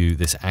back into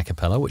this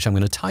acapella, which I'm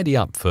going to tidy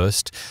up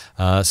first.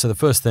 So the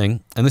first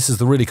thing, and this is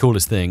the really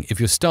coolest thing, if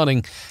you're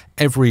starting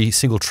every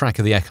single track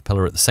of the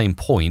acapella at the same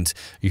point,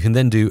 you can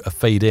then do a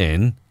fade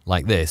in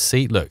like this.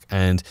 See, look,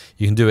 and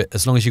you can do it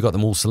as long as you've got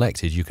them all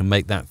selected. You can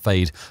make that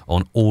fade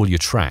on all your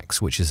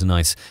tracks, which is a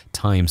nice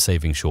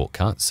time-saving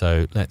shortcut.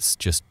 So let's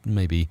just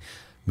maybe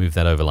move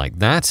that over like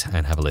that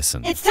and have a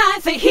listen. It's time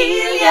for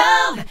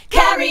helium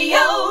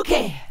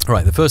karaoke.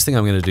 Right, the first thing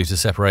I'm going to do to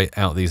separate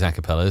out these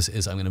acapellas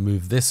is I'm going to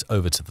move this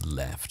over to the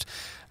left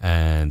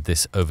and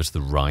this over to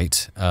the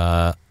right.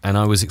 And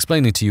I was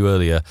explaining to you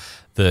earlier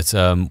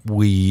that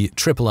we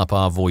triple up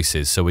our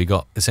voices. So we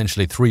got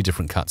essentially 3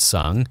 different cuts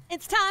sung.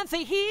 It's time for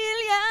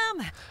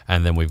helium.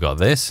 And then we've got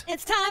this.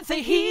 It's time for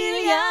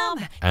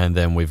helium. And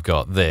then we've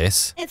got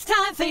this. It's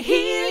time for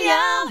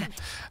helium.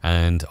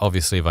 And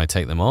obviously if I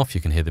take them off,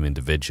 you can hear them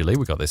individually.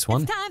 We've got this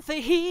one. It's time for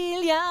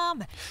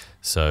helium.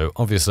 So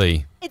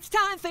obviously, it's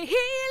time for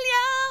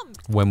helium.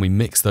 When we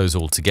mix those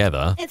all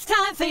together, it's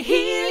time for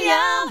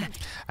helium.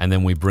 And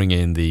then we bring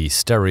in the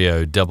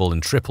stereo double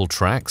and triple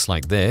tracks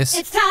like this.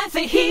 It's time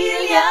for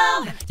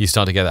helium. You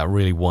start to get that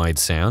really wide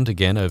sound.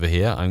 Again, over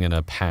here, I'm going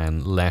to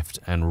pan left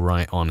and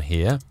right on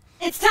here.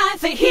 It's time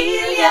for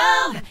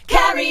helium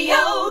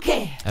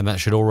karaoke. And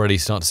that should already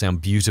start to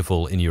sound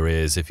beautiful in your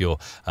ears if you're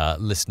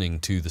listening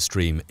to the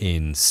stream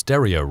in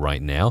stereo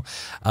right now.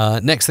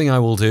 Next thing I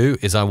will do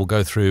is I will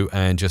go through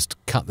and just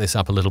cut this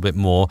up a little bit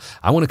more.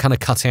 I want to kind of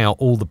cut out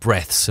all the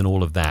breaths and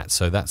all of that.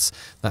 So that's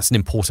an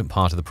important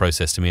part of the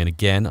process to me. And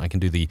again, I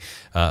can do the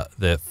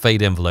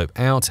fade envelope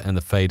out and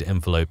the fade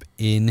envelope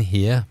in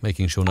here,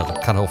 making sure not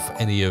to cut off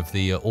any of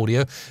the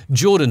audio.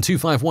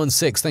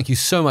 Jordan2516, thank you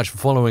so much for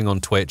following on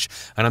Twitch.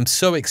 And I'm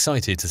so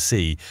excited to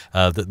see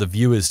that the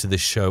viewers to this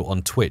show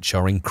on Twitch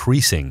are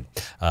increasing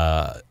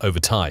over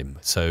time.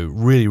 So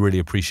really, really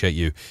appreciate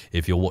you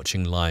if you're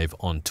watching live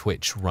on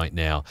Twitch right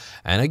now.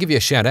 And I give you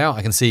a shout out.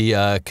 I can see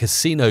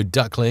Casino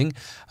Duckling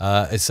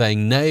is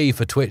saying nay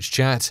for Twitch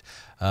chat.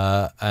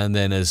 And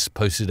then has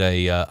posted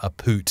a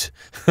poot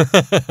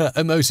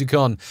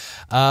emoticon.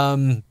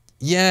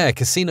 Yeah,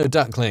 Casino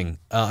Duckling,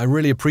 I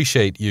really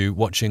appreciate you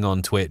watching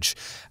on Twitch.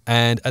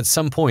 And at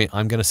some point,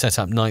 I'm going to set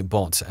up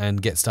Nightbot and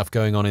get stuff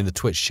going on in the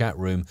Twitch chat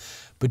room.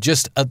 But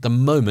just at the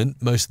moment,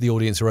 most of the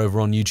audience are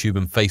over on YouTube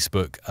and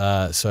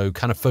Facebook. So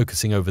kind of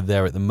focusing over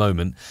there at the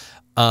moment.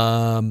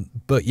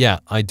 But yeah,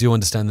 I do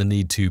understand the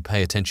need to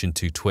pay attention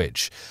to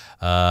Twitch.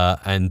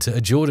 And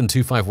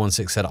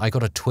Jordan2516 said, I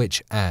got a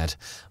Twitch ad.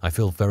 I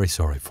feel very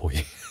sorry for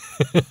you.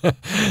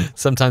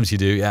 Sometimes you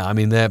do. Yeah, I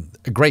mean, they're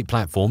a great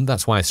platform.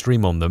 That's why I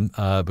stream on them,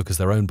 because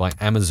they're owned by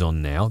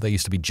Amazon now. They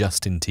used to be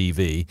Justin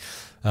TV.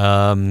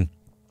 And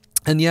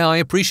yeah, I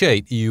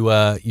appreciate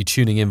you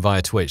tuning in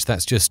via Twitch.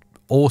 That's just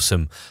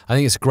awesome. I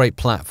think it's a great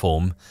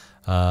platform.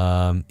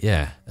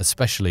 Yeah,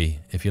 especially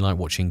if you like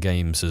watching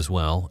games as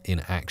well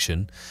in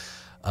action.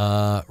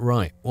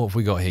 Right, what have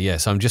we got here? Yeah,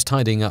 so I'm just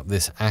tidying up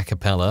this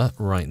acapella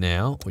right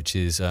now, which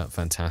is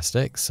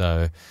fantastic.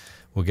 So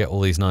we'll get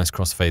all these nice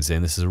crossfades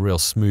in. This is a real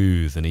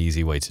smooth and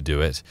easy way to do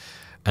it.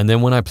 And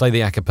then when I play the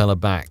acapella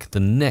back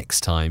the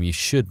next time, you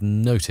should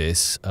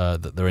notice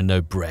that there are no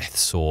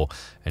breaths or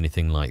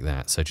anything like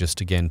that. So just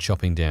again,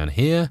 chopping down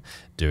here,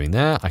 doing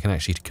that. I can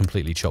actually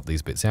completely chop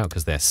these bits out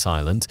because they're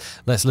silent.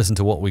 Let's listen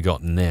to what we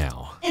got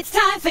now. It's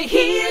time for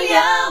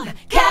helium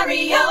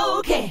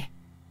karaoke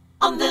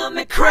on the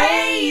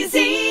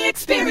McCrazy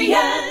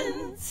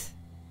Experience.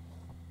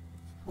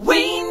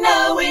 We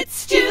know it's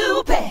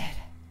stupid.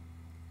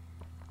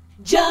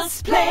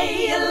 Just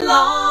play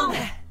along,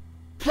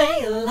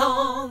 play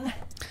along.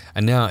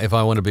 And now if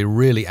I want to be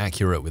really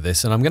accurate with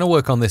this, and I'm going to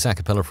work on this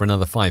acapella for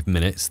another 5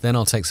 minutes, then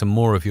I'll take some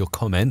more of your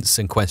comments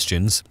and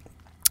questions,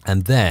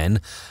 and then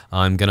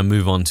I'm going to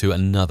move on to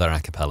another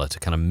acapella to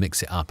kind of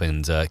mix it up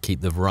and keep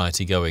the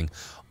variety going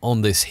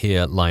on this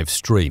here live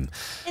stream.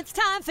 It's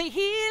time for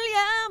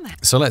helium.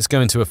 So let's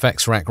go into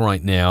Effects Rack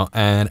right now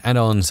and add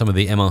on some of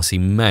the MRC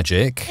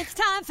magic. It's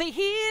time for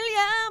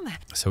helium.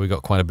 So we've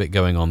got quite a bit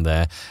going on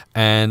there.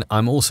 And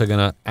I'm also going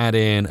to add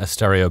in a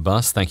stereo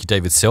bus. Thank you,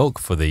 David Silk,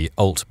 for the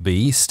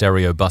Alt-B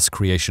stereo bus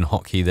creation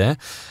hotkey there.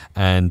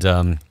 And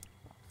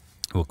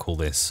we'll call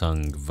this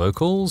Sung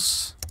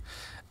Vocals.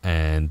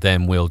 And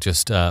then we'll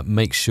just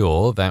make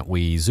sure that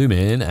we zoom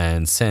in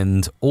and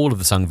send all of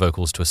the sung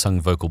vocals to a sung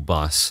vocal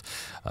bus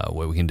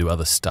where we can do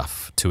other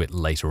stuff to it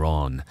later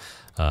on.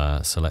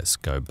 So let's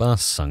go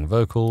bus, sung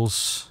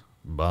vocals,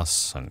 bus,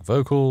 sung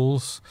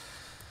vocals,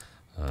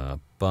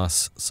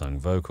 bus, sung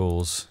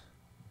vocals,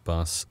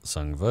 bus,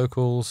 sung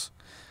vocals,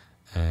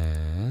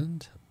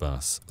 and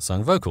bus,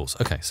 sung vocals.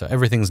 Okay, so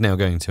everything's now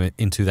going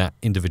into that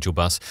individual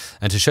bus.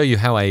 And to show you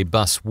how a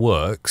bus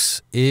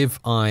works, if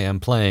I am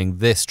playing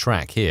this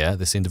track here,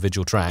 this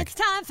individual track, It's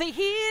time for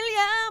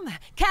helium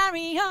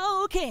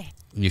karaoke.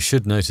 you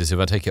should notice if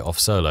I take it off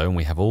solo and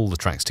we have all the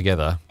tracks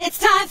together, It's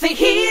time for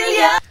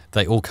helium.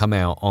 they all come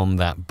out on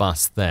that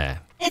bus there,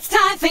 It's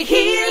time for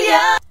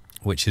helium.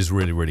 which is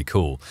really, really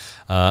cool.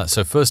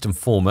 So first and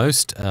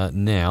foremost,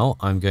 now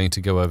I'm going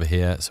to go over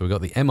here. So we've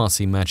got the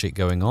MRC magic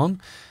going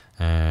on,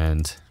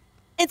 and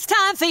It's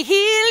time for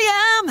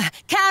helium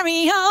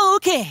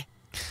karaoke.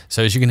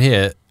 so as you can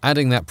hear,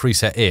 adding that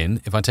preset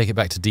in, if I take it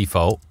back to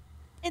default,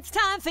 It's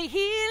time for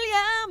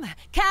helium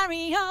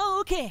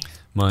karaoke.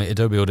 my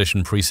Adobe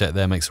Audition preset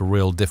there makes a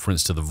real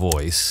difference to the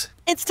voice,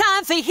 It's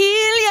time for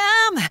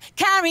helium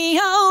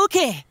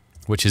karaoke.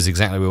 which is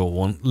exactly what we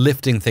want.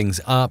 Lifting things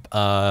up,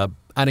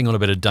 adding on a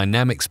bit of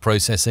dynamics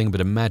processing, a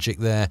bit of magic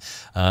there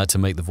to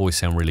make the voice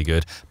sound really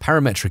good.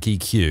 Parametric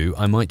EQ,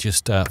 I might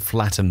just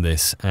flatten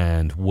this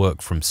and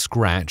work from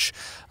scratch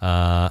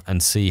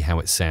and see how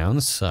it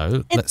sounds.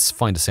 So let's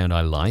find a sound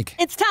I like.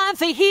 It's time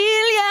for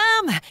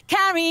helium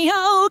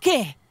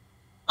karaoke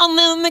on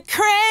the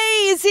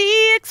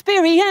crazy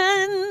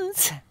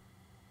experience.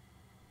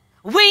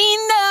 We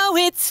know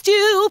it's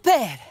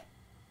stupid.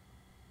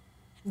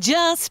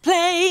 Just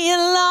play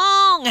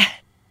along,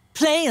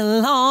 play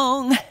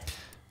along.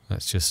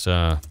 Let's just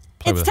play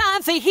It's with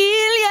time for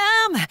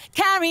helium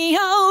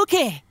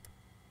karaoke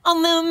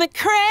on the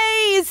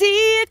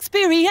crazy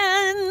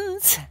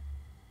experience.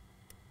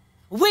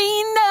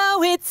 We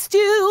know it's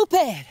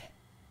stupid.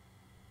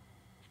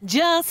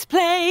 Just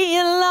play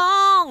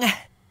along,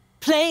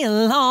 play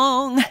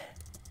along.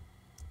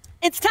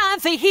 It's time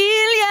for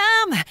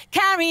helium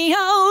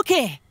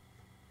karaoke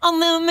on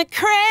the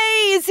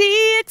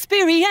crazy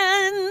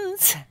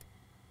experience.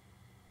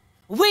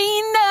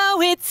 We know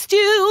it's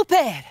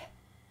stupid.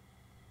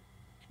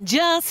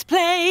 Just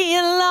play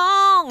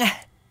along,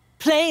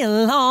 play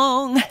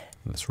along.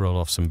 Let's roll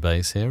off some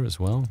bass here as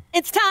well.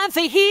 It's time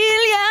for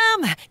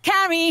helium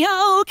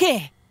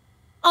karaoke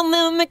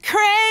on the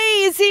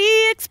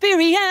crazy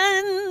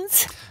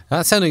experience.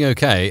 That's sounding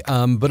okay,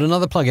 but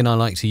another plugin I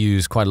like to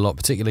use quite a lot,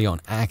 particularly on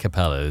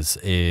acapellas,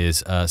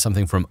 is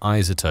something from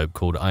Isotope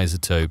called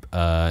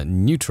Isotope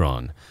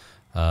Neutron.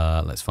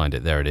 Let's find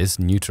it. There it is,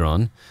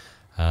 Neutron.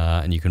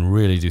 And you can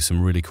really do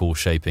some really cool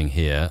shaping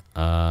here.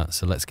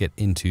 So let's get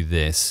into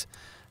this.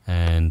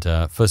 And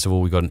first of all,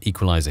 we've got an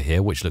equalizer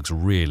here, which looks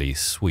really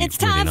sweet, It's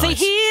really time for nice.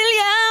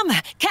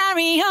 helium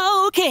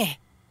karaoke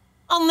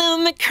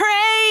on the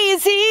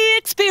crazy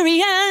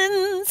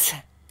experience.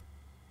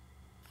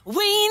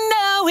 We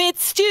know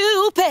it's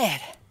stupid.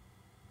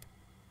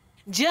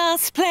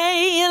 Just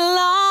play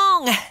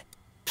along,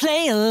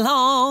 play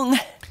along.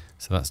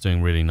 So that's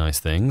doing really nice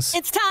things.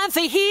 It's time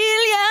for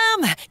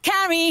helium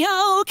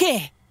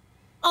karaoke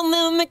on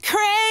the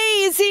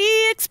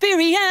crazy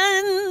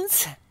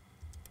experience.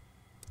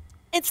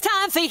 It's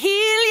time for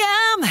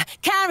helium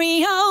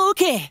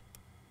karaoke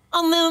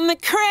on the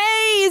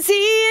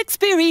crazy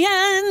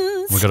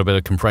experience. We've got a bit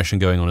of compression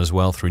going on as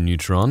well through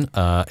Neutron.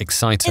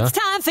 Exciter. It's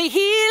time for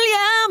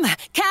helium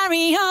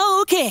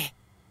karaoke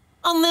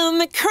on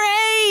the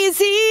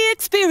crazy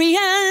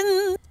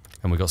experience.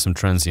 And we've got some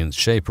transient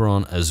shaper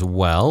on as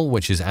well,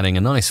 which is adding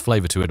a nice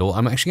flavor to it all.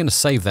 I'm actually going to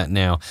save that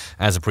now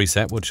as a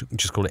preset. We'll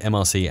just call it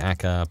MRC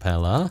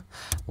Acapella,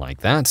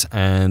 like that.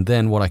 And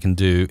then what I can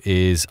do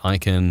is I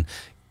can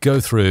go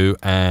through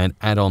and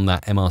add on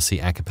that MRC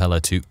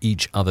Acapella to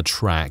each other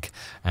track,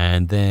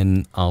 and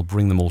then I'll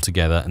bring them all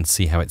together and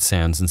see how it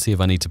sounds and see if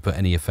I need to put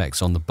any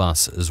effects on the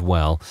bus as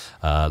well,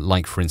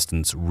 like for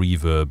instance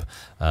reverb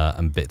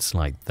and bits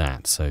like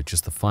that. So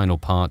just the final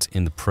part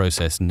in the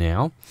process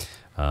now.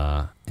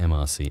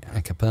 MRC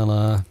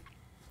Acapella,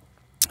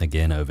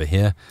 again over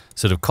here,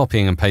 sort of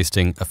copying and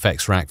pasting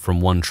effects rack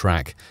from one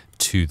track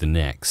to the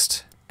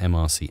next.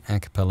 MRC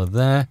Acapella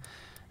there,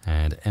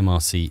 and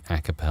MRC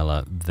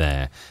Acapella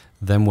there.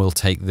 Then we'll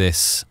take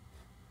this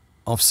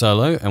off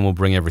solo and we'll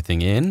bring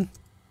everything in.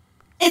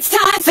 It's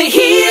time for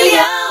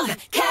helium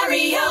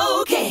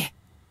karaoke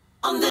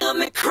on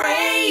the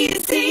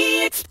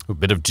crazy. A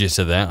bit of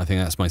jitter there, I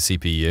think that's my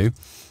CPU.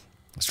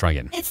 Let's try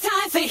again. It's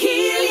time for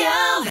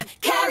helium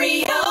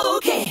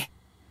karaoke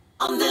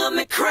on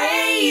the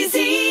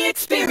crazy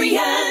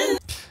experience.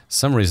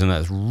 Some reason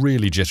that's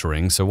really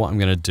jittering, so what I'm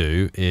going to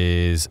do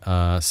is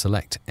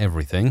select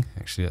everything.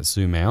 Actually, let's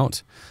zoom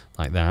out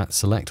like that.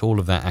 Select all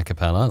of that a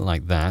cappella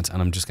like that,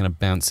 and I'm just going to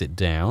bounce it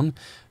down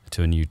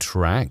to a new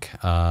track.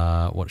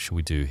 What should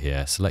we do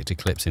here? Select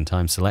Eclipse in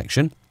time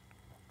selection.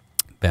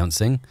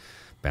 Bouncing,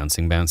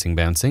 bouncing, bouncing,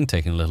 bouncing,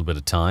 taking a little bit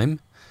of time,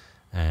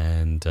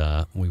 and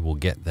we will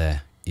get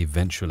there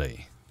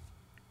eventually.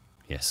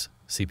 Yes,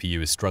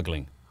 CPU is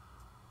struggling.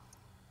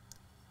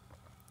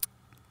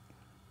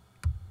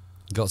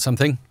 Got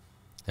something?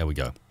 There we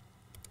go.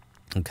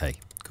 Okay,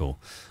 cool.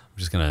 I'm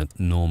just going to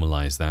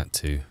normalize that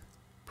to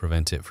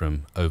prevent it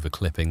from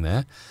over-clipping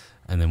there.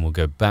 And then we'll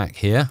go back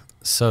here,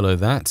 solo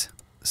that,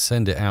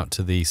 send it out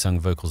to the sung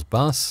vocals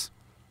bus.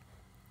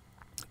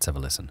 Let's have a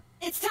listen.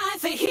 It's time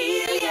for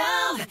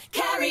helium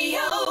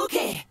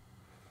karaoke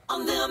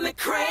on the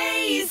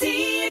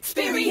crazy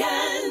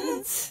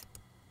experience.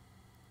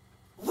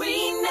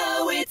 We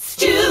know it's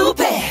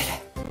stupid.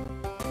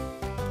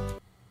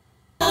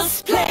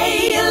 Just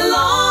play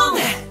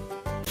along,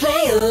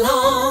 play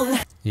along.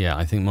 Yeah,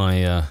 I think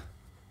my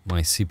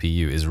my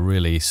CPU is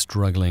really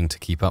struggling to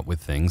keep up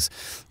with things.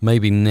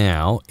 Maybe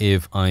now,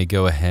 if I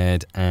go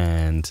ahead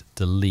and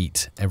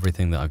delete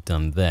everything that I've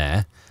done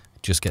there,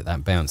 just get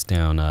that bounce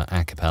down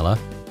acapella.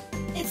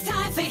 It's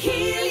time for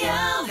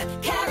helium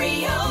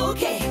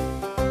karaoke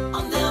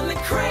on the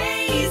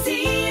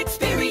crazy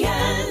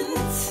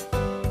experience.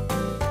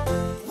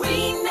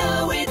 We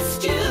know it's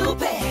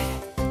stupid.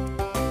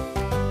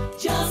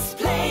 Just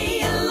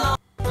play along.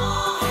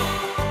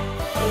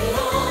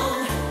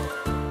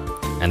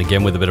 And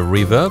again with a bit of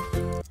reverb.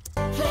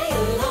 Play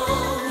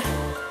along.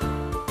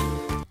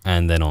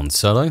 And then on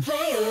solo.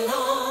 Play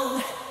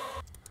along.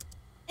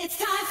 It's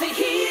time for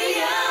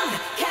helium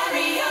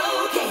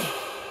karaoke.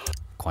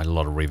 Quite a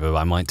lot of reverb.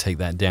 I might take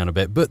that down a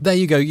bit. But there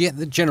you go. You get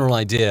the general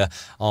idea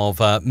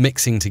of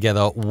mixing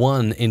together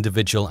one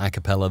individual a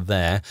cappella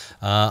there.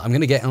 I'm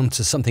going to get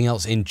onto something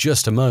else in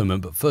just a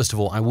moment. But first of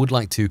all, I would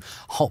like to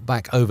hop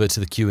back over to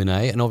the Q&A.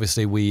 And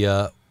obviously we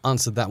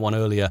answered that one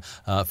earlier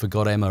for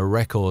God Emma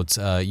Records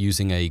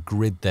using a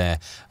grid there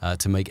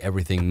to make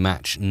everything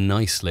match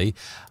nicely.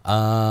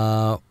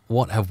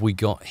 What have we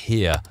got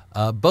here?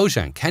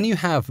 Bojan, can you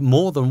have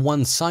more than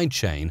one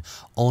sidechain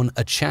on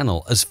a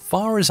channel? As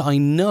far as I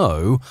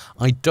know,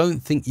 I don't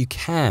think you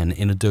can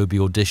in Adobe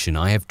Audition.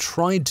 I have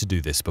tried to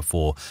do this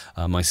before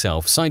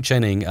myself.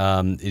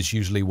 Sidechaining is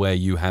usually where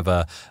you have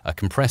a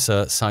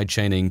compressor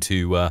sidechaining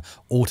to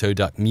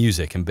auto-duck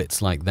music and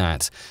bits like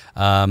that.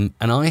 And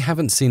I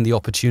haven't seen the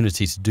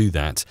opportunity to do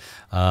that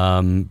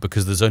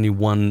because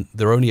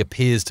there only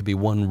appears to be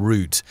one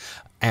route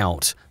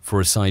out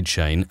for a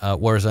sidechain,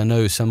 whereas I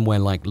know somewhere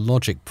like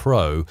Logic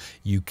Pro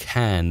you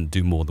can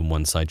do more than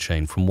one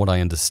sidechain from what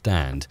I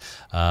understand.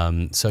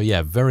 So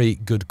yeah, very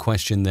good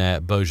question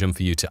there, Bojan,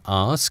 for you to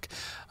ask.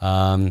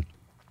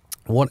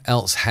 What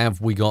else have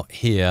we got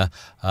here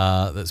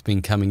that's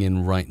been coming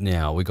in right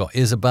now? We've got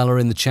Isabella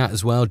in the chat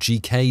as well.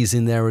 GK's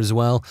in there as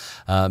well.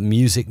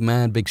 Music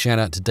Man, big shout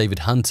out to David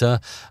Hunter.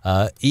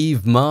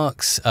 Eve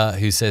Marks,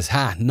 who says,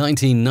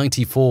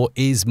 1994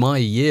 is my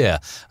year,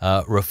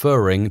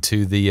 referring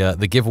to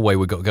the giveaway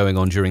we've got going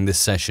on during this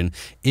session.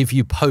 If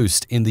you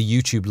post in the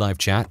YouTube live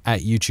chat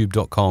at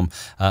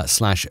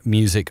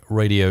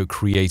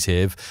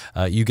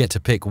youtube.com/musicradiocreative, you get to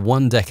pick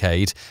one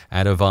decade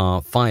out of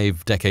our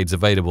 5 decades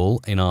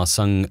available in our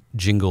sung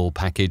jingle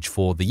package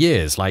for the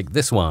years, like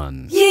this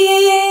one. Yeah,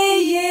 yeah,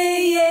 yeah,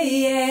 yeah,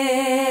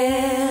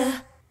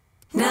 yeah.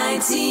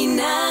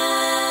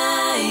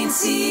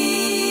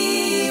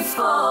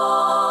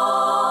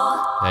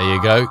 1994. There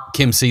you go.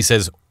 Kim C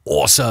says,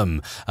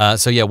 awesome.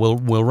 So yeah,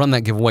 we'll run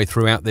that giveaway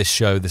throughout this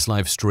show, this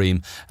live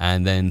stream,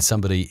 and then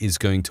somebody is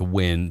going to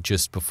win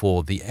just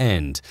before the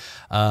end.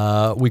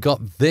 We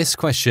got this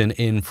question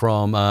in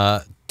from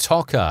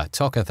Toka,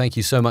 thank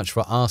you so much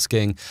for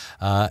asking.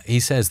 He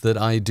says that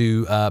I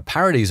do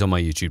parodies on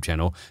my YouTube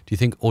channel. Do you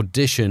think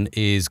Audition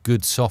is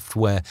good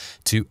software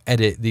to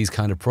edit these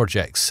kind of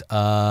projects?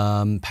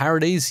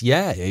 Parodies,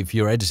 yeah, if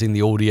you're editing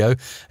the audio.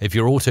 If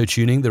you're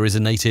auto-tuning, there is a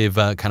native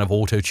kind of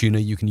auto-tuner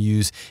you can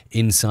use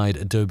inside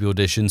Adobe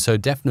Audition. So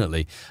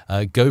definitely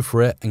go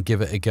for it and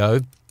give it a go.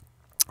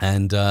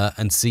 And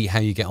see how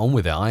you get on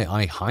with it.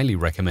 I highly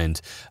recommend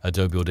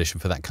Adobe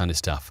Audition for that kind of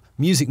stuff.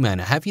 Music Man,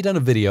 have you done a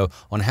video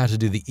on how to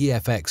do the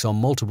EFX on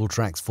multiple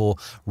tracks for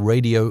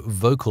radio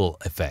vocal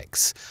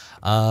effects?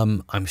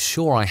 I'm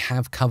sure I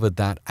have covered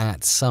that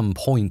at some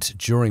point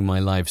during my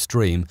live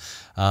stream.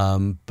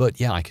 But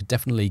yeah, I could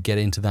definitely get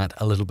into that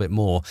a little bit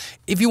more.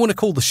 If you want to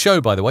call the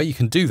show, by the way, you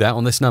can do that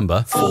on this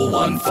number.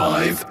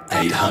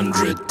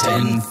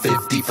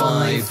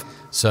 415-800-1055.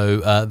 So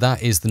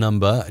that is the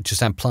number.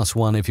 Just add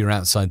 +1 if you're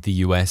outside the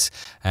US,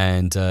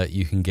 and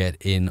you can get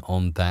in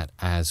on that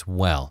as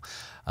well.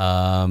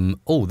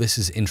 Oh, this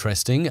is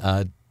interesting.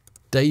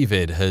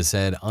 David has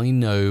said, I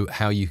know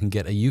how you can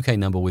get a UK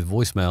number with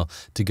voicemail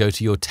to go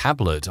to your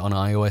tablet on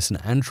iOS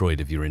and Android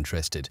if you're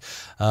interested.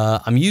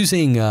 I'm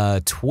using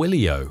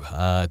Twilio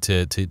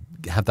to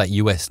have that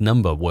US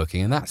number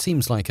working, and that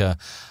seems like a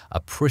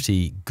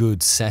pretty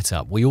good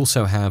setup. We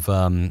also have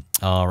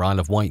our Isle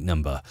of Wight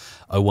number,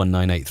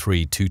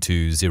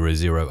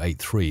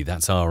 01983220083.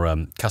 That's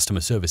our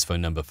customer service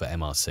phone number for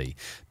MRC.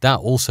 That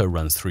also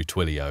runs through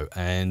Twilio,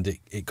 and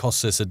it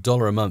costs us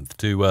 $1 a month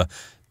to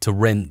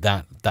rent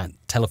that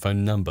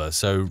telephone number.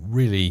 So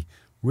really,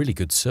 really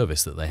good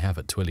service that they have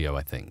at Twilio,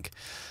 I think.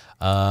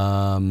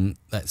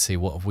 Let's see,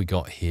 what have we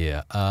got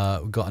here?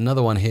 We've got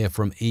another one here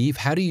from Eve.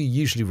 How do you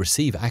usually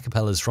receive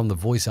acapellas from the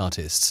voice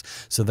artists?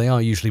 So they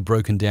are usually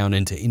broken down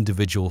into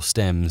individual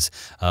stems,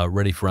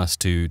 ready for us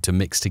to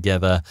mix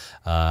together,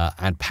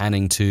 add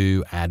panning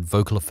to, add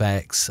vocal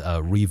effects,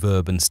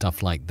 reverb and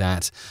stuff like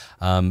that.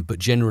 But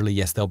generally,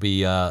 yes, there'll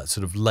be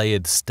sort of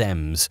layered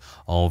stems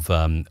of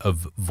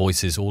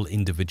voices all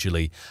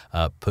individually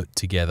put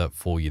together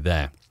for you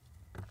there.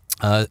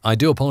 I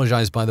do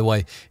apologise, by the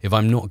way, if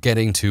I'm not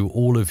getting to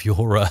all of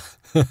your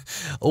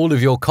all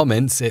of your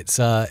comments. It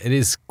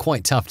is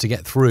quite tough to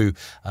get through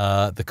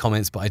the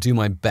comments, but I do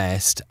my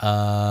best.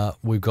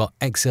 We've got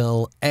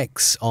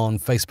XLX on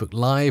Facebook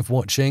Live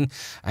watching.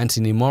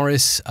 Anthony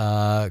Morris,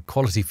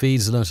 quality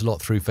feeds, learnt a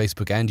lot through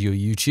Facebook and your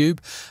YouTube.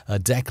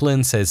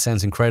 Declan says,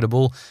 sounds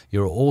incredible.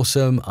 You're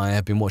awesome. I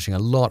have been watching a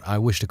lot. I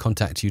wish to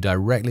contact you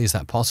directly. Is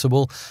that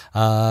possible?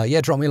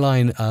 Yeah, drop me a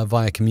line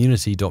via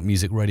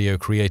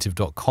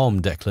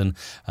community.musicradiocreative.com, Declan.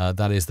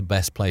 That is the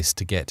best place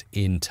to get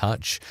in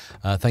touch.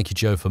 Thank you,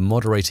 Joe, for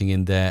moderating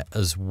in there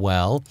as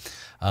well.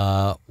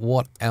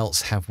 What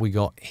else have we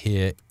got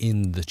here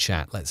in the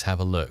chat? Let's have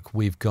a look.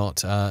 We've got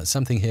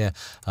something here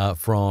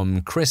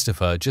from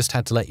Christopher. Just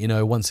had to let you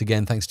know once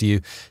again, thanks to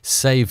you,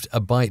 saved a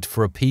byte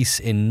for a piece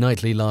in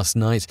Nightly last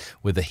night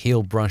with a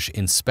heel brush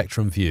in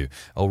Spectrum View,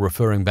 or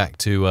referring back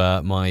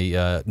to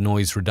my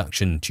noise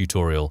reduction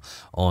tutorial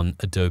on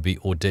Adobe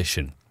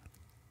Audition.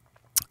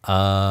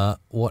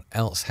 What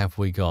else have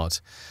we got?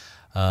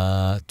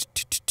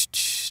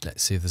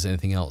 Let's see if there's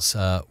anything else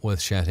worth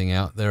shouting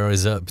out. There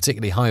is a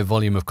particularly high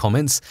volume of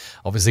comments,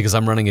 obviously because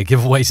I'm running a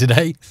giveaway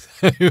today.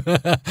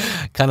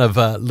 Kind of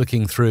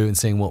looking through and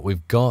seeing what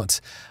we've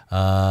got.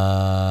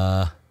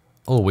 Oh,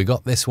 we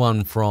got this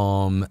one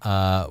from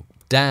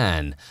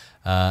Dan.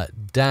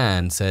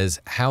 Dan says,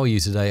 how are you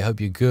today?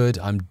 Hope you're good.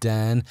 I'm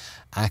Dan,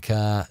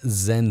 aka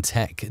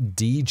Zentech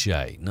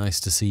DJ. Nice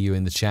to see you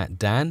in the chat,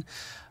 Dan.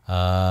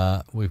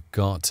 We've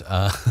got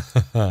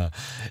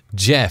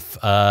Jeff.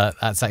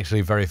 That's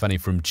actually very funny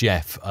from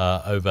Jeff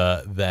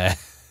over there.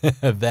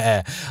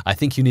 There. I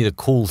think you need a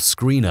call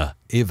screener,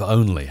 if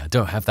only. I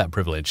don't have that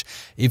privilege.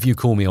 If you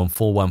call me on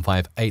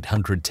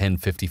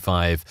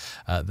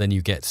 415-800-1055, then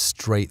you get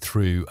straight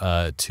through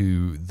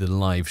to the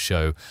live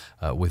show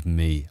with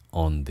me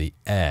on the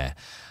air.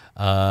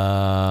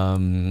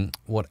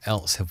 What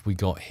else have we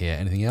got here?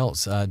 Anything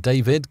else?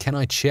 David, can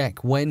I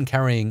check when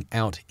carrying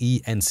out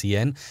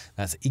ENCN,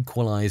 that's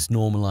equalize,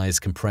 normalize,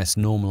 compress,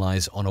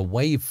 normalize on a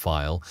WAV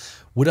file,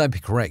 would I be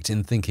correct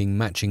in thinking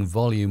matching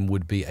volume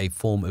would be a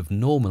form of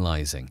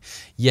normalizing?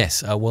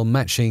 Yes, well,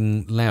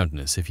 matching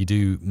loudness, if you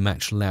do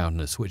match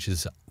loudness, which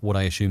is what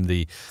I assume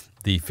the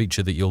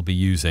feature that you'll be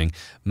using,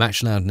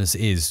 match loudness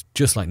is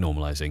just like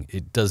normalizing.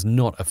 It does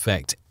not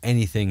affect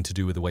anything to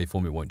do with the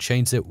waveform. It won't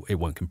change it, it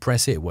won't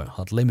compress it, it won't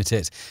hard limit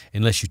it,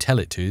 unless you tell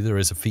it to. There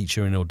is a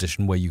feature in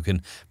Audition where you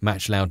can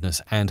match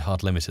loudness and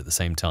hard limit at the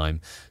same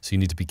time, so you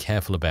need to be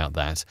careful about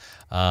that.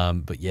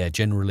 But yeah,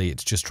 generally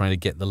it's just trying to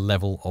get the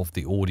level of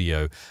the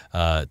audio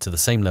to the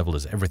same level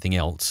as everything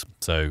else.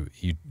 So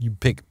you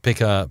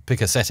pick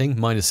a setting,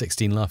 minus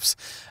 16 LUFS,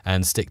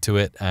 and stick to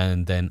it,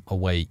 and then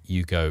away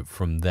you go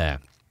from there.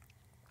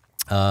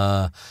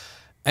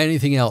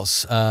 Anything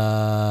else?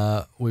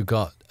 We've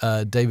got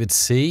David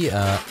C,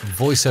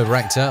 voiceover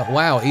actor.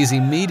 Wow, Easy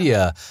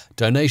Media,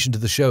 donation to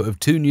the show of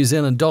 $2 New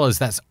Zealand.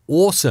 That's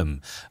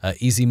awesome.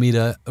 Easy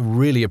Media,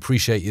 really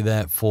appreciate you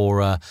there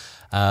for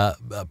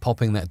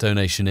popping that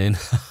donation in.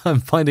 I'm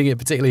finding it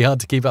particularly hard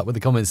to keep up with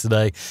the comments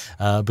today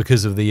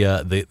because of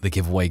the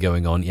giveaway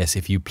going on. Yes,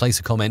 if you place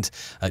a comment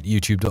at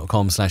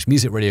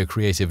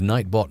youtube.com/musicradiocreative,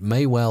 Nightbot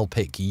may well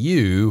pick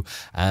you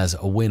as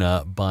a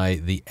winner by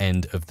the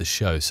end of the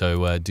show.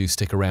 So do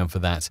stick around for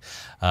that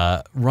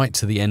right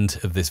to the end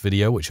of this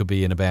video, which will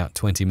be in about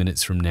 20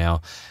 minutes from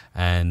now,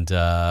 and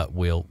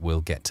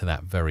we'll get to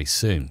that very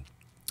soon.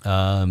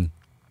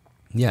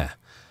 Yeah,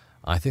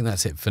 I think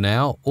that's it for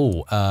now.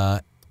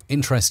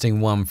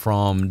 Interesting one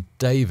from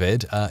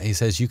David. He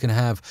says you can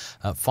have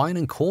fine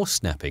and coarse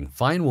snapping.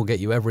 Fine will get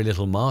you every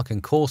little mark,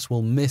 and coarse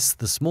will miss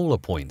the smaller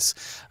points.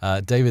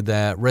 David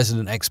there,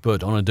 resident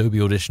expert on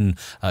Adobe Audition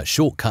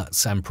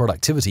shortcuts and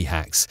productivity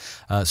hacks.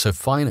 So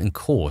fine and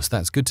coarse,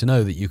 that's good to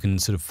know that you can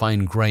sort of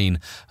fine grain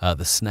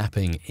the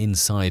snapping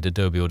inside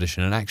Adobe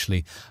Audition, and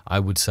actually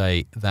I would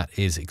say that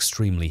is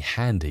extremely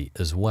handy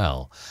as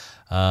well.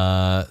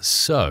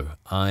 So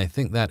I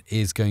think that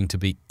is going to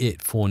be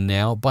it for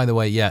now. By the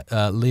way, yeah,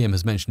 Liam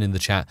has mentioned in the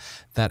chat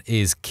that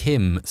is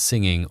Kim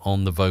singing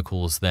on the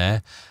vocals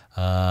there.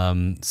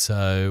 There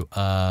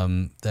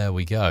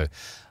we go.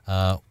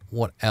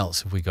 What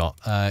else have we got?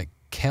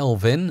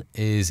 Kelvin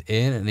is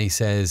in and he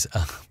says,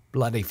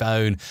 bloody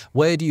phone,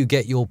 where do you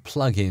get your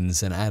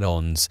plugins and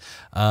add-ons?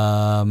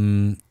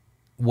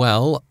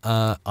 Well,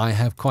 I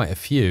have quite a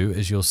few,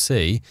 as you'll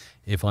see,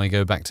 if I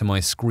go back to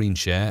my screen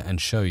share and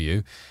show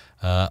you.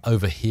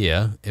 Over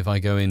here, if I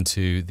go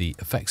into the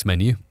effects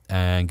menu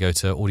and go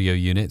to audio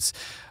units.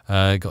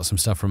 Got some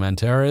stuff from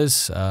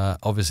Antares,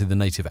 obviously the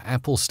native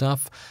Apple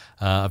stuff.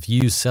 I've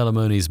used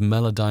Celemoni's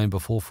Melodyne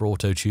before for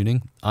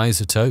auto-tuning.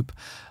 Isotope,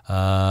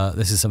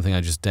 this is something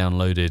I just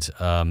downloaded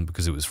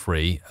because it was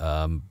free,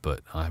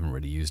 but I haven't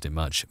really used it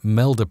much.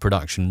 Melda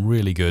Production,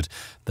 really good.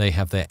 They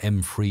have their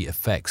M3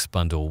 Effects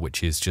bundle,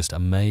 which is just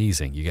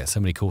amazing. You get so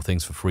many cool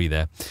things for free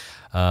there.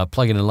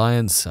 Plugin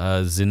Alliance,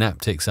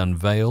 Synaptics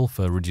Unveil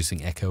for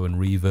reducing echo and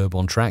reverb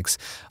on tracks.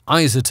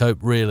 Isotope,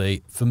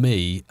 really, for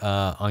me,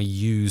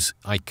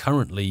 I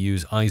currently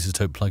use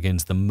Isotope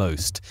plugins the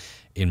most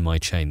in my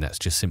chain. That's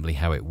just simply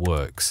how it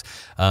works.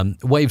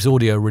 Waves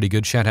Audio, really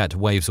good. Shout out to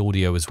Waves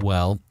Audio as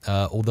well.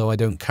 Although I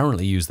don't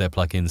currently use their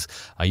plugins,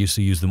 I used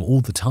to use them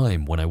all the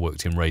time when I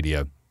worked in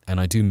radio. And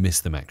I do miss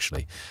them,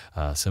 actually.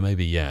 So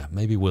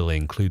maybe we'll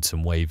include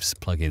some Waves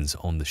plugins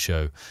on the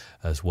show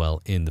as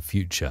well in the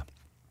future.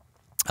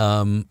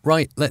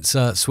 Right, let's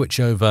switch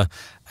over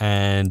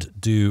and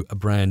do a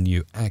brand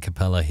new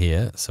acapella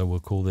here. So we'll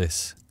call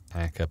this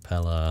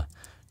Acapella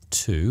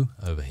 2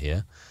 over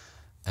here.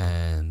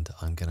 And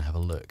I'm going to have a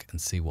look and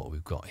see what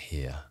we've got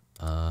here.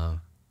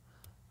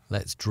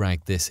 Let's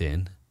drag this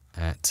in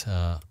at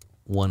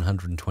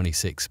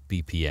 126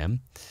 BPM.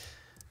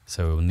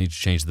 So we'll need to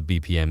change the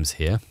BPMs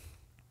here.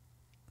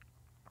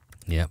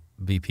 Yep,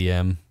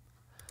 BPM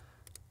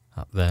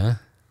up there.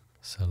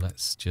 So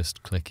let's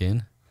just click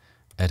in.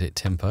 Edit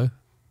tempo,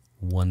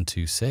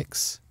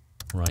 126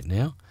 right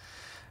now,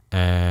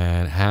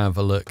 and have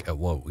a look at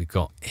what we've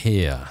got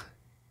here.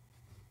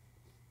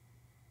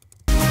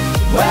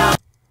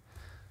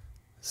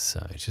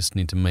 So just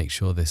need to make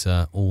sure this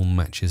all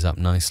matches up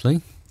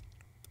nicely.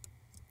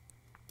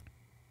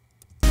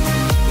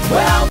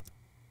 Welcome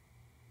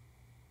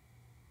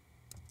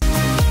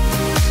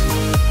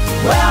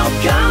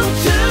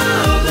to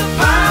the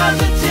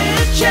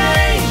Positive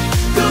Change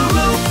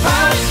Guru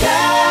Podcast.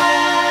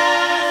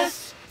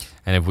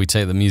 And if we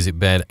take the music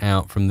bed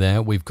out from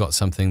there, we've got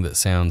something that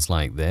sounds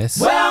like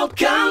this.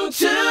 Welcome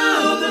to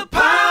the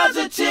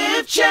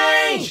Positive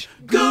Change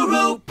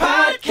Guru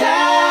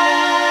Podcast.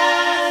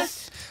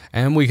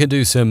 And we can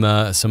do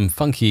some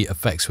funky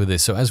effects with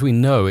this. So as we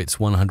know, it's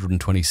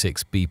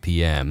 126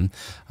 BPM.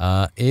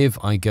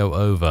 If I go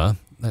over,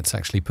 let's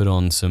actually put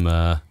on some...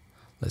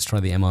 let's try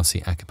the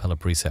MRC Acapella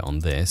preset on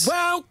this.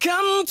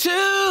 Welcome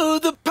to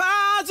the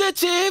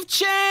Positive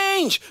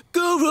Change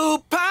Guru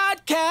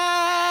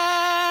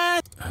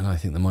Podcast. And I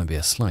think there might be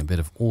a slight bit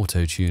of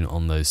auto-tune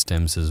on those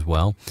stems as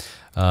well.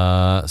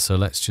 So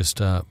let's just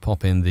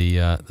pop in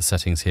the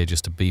settings here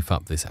just to beef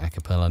up this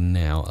acapella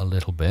now a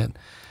little bit.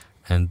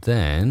 And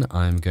then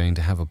I'm going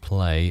to have a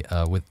play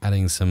with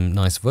adding some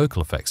nice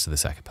vocal effects to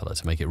this acapella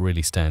to make it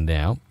really stand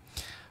out.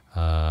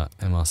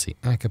 MRC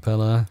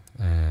Acapella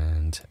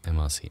and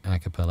MRC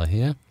Acapella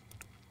here.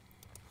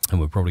 And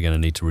we're probably going to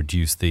need to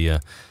reduce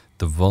the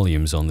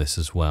volumes on this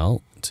as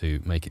well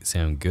to make it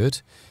sound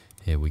good.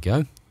 Here we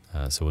go.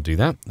 So we'll do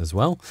that as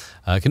well.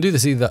 I can do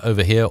this either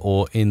over here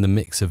or in the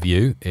mixer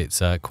view. It's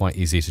quite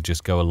easy to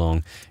just go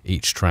along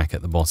each track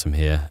at the bottom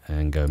here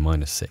and go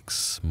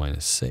 -6,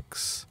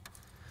 -6,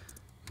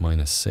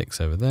 -6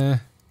 over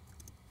there.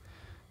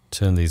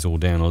 Turn these all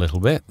down a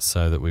little bit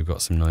so that we've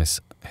got some nice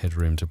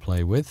headroom to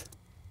play with.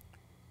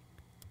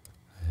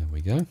 There we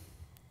go.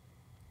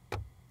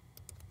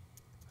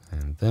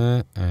 And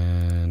there,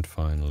 and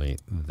finally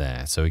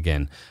there. So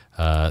again,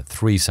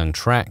 3 sung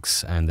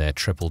tracks, and they're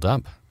tripled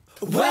up.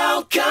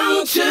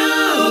 Welcome to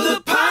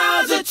the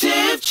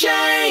Positive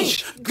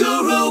Change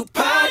Guru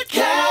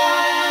Podcast.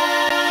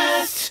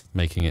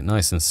 Making it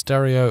nice and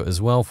stereo as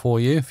well for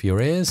you, for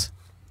your ears.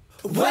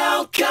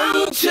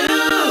 Welcome to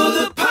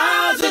the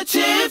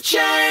Positive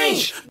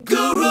Change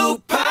Guru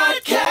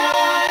Podcast.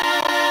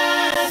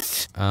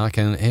 I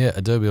can hear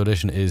Adobe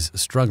Audition is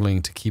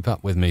struggling to keep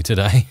up with me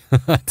today.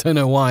 I don't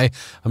know why.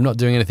 I'm not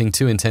doing anything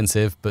too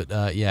intensive, but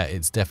yeah,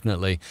 it's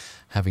definitely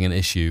having an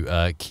issue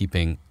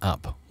keeping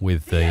up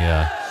with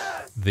the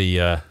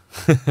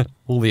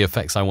all the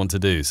effects I want to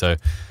do. So,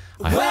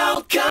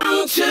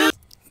 Welcome to.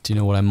 Do you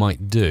know what I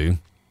might do?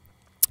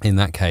 In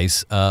that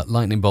case,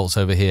 lightning bolts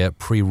over here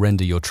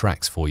pre-render your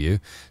tracks for you,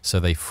 so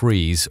they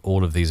freeze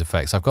all of these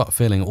effects. I've got a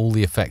feeling all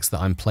the effects that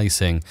I'm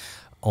placing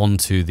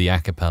onto the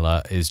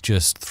acapella is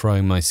just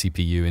throwing my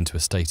CPU into a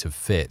state of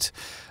fit.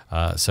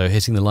 So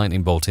hitting the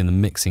lightning bolt in the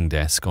mixing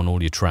desk on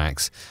all your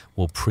tracks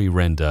will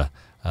pre-render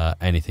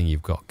anything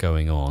you've got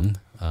going on.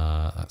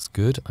 That's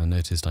good. I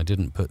noticed I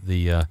didn't put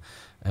the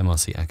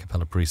MRC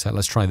Acapella preset.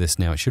 Let's try this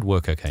now. It should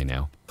work okay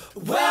now.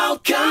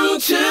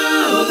 Welcome to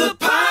the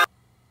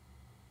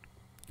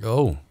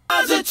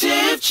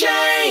Positive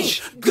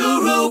Change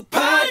Guru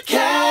Podcast.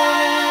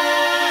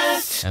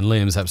 And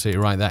Liam's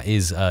absolutely right. That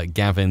is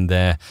Gavin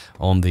there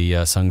on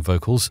the sung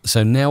vocals.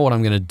 So now what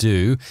I'm going to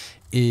do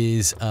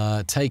is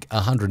take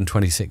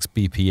 126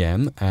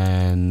 BPM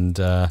and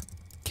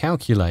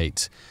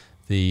calculate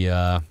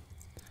the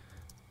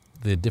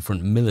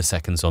different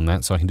milliseconds on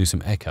that so I can do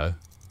some echo.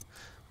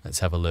 Let's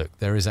have a look.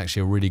 There is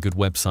actually a really good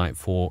website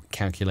for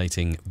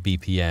calculating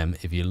BPM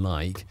if you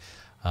like.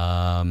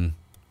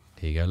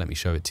 Here you go. Let me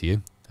show it to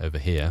you over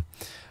here.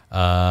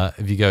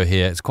 If you go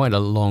here, it's quite a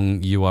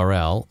long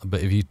URL,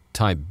 but if you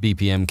type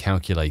BPM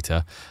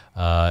calculator,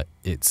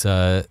 it's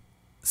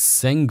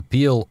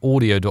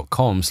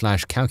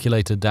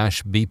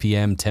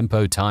sengpeelaudio.com/calculator-bpm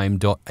tempo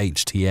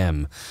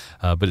time.htm.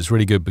 But it's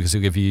really good because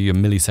it'll give you your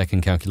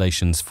millisecond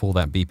calculations for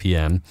that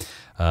BPM.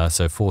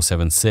 So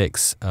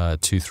 476,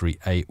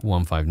 238,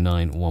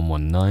 159,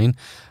 119.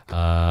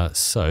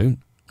 So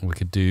we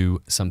could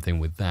do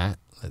something with that.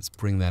 Let's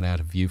bring that out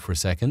of view for a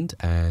second,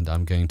 and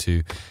I'm going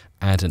to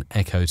add an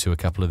echo to a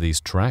couple of these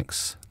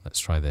tracks. Let's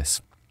try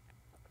this.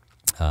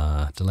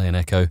 Delay and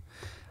echo,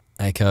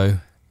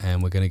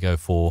 and we're going to go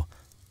for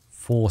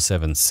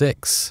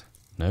 476.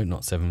 No,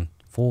 not 7.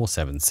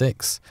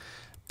 476,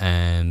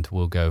 and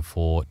we'll go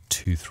for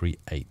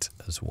 238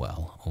 as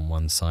well on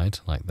one side,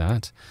 like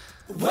that.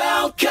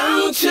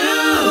 Welcome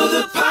to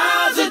the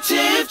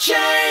Positive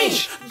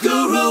Change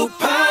Guru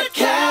Podcast.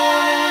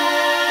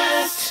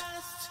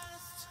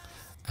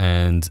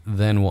 And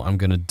then what I'm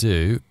going to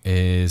do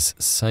is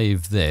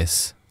save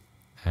this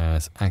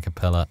as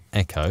Acapella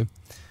Echo,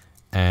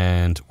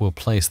 and we'll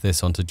place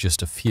this onto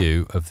just a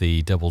few of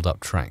the doubled up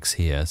tracks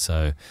here.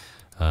 So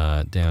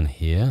down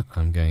here,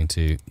 I'm going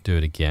to do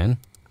it again,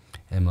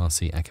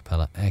 MRC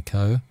Acapella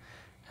Echo,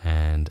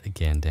 and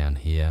again down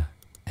here,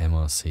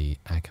 MRC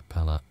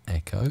Acapella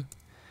Echo.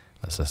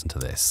 Let's listen to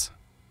this.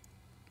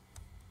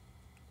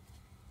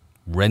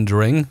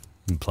 Rendering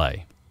and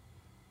play.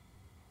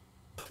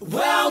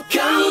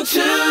 Welcome to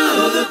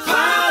the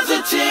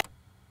Positive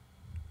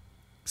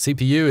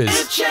CPU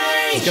is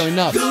going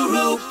nuts.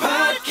 Guru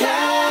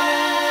Podcast.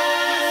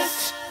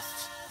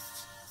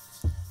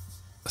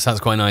 Sounds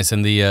quite nice,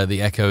 and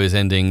the echo is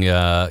ending,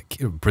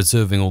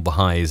 preserving all the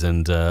highs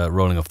and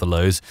rolling off the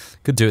lows.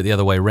 Could do it the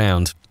other way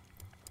round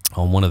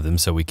on one of them,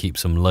 so we keep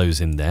some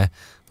lows in there.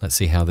 Let's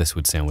see how this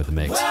would sound with the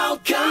mix.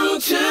 Welcome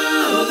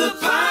to the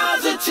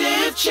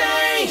Positive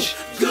Change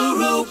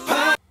Guru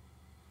Podcast.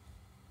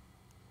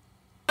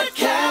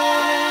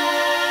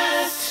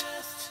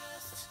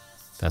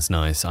 That's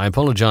nice. I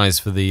apologize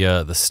for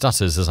the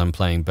stutters as I'm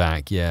playing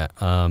back. Yeah.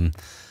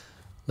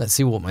 Let's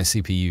see what my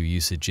CPU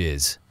usage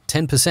is.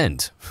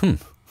 10%.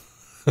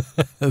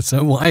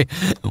 So why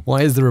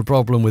is there a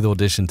problem with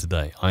Audition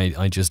today?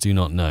 I just do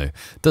not know.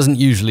 Doesn't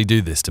usually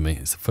do this to me.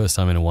 It's the first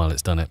time in a while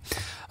it's done it.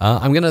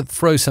 I'm going to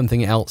throw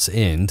something else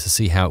in to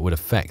see how it would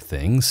affect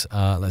things.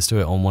 Let's do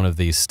it on one of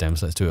these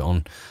stems. Let's do it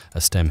on a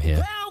stem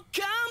here.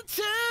 Welcome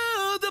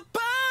to the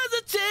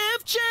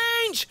Positive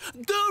Change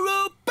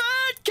Guru Podcast.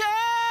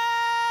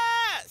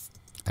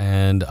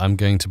 And I'm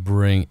going to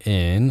bring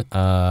in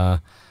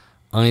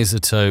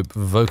Isotope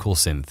Vocal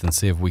Synth and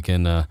see if we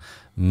can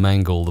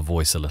mangle the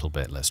voice a little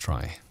bit. Let's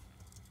try.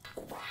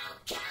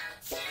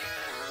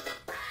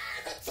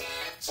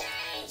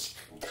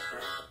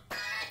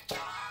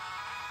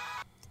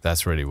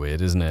 That's really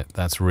weird, isn't it?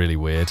 That's really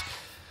weird.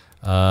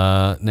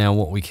 Now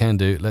what we can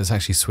do, let's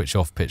actually switch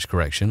off pitch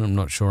correction. I'm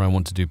not sure I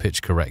want to do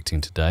pitch correcting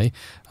today,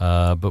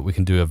 but we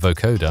can do a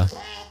vocoder.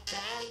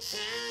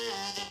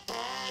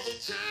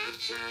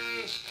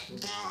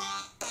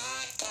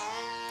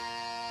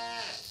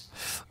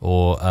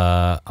 Or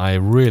I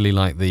really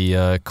like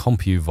the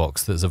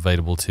CompuVox that's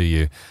available to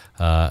you,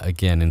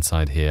 again,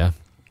 inside here.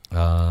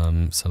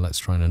 So let's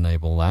try and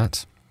enable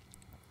that.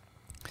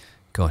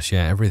 Gosh,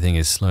 yeah, everything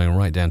is slowing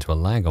right down to a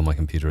lag on my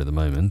computer at the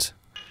moment.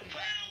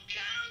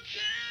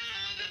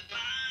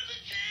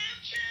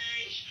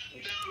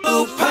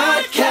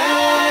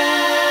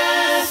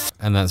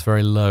 And that's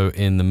very low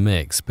in the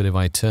mix, but if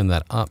I turn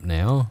that up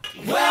now...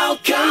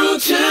 Welcome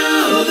to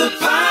the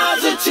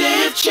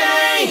Positive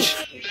Change.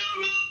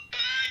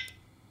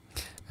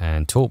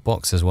 And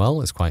TalkBox as well,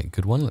 it's quite a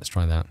good one. Let's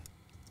try that.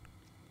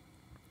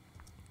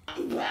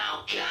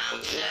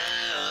 Welcome to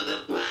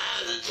the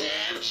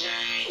Positive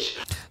Change.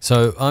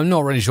 So I'm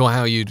not really sure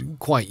how you'd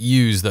quite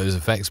use those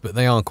effects, but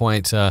they are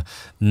quite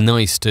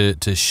nice to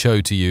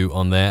show to you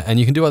on there. And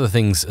you can do other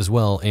things as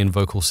well in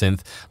Vocal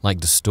Synth, like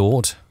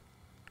distort.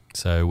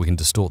 So we can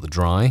distort the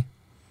dry.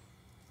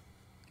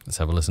 Let's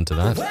have a listen to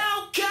that.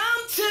 Welcome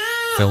to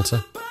Filter.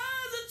 the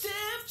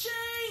Positive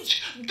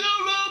Change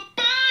Guru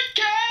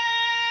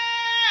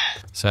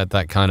Podcast. So add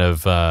that kind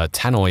of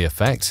tannoy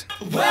effect.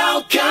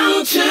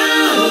 Welcome to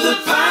the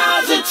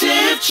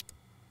Positive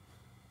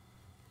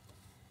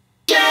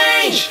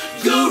Change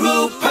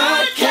Guru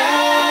Podcast.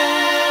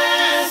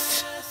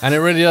 And it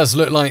really does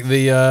look like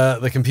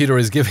the computer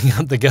is giving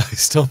up the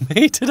ghost on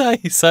me today.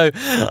 So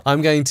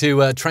I'm going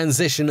to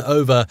transition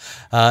over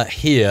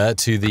here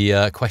to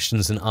the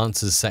questions and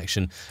answers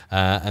section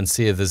and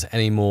see if there's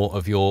any more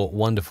of your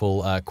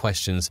wonderful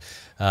questions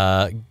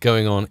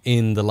going on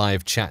in the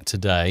live chat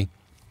today.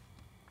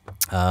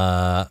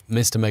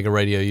 Mr. Mega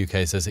Radio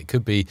UK says it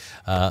could be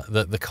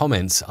that the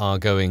comments are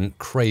going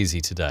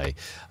crazy today.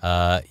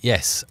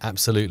 Yes,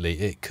 absolutely.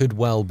 It could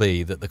well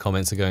be that the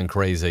comments are going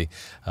crazy,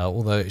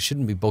 although it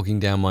shouldn't be bogging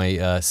down my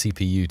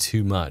CPU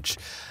too much.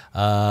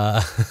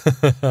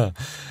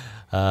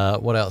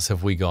 What else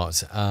have we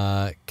got?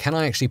 Can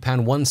I actually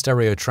pan one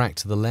stereo track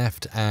to the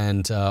left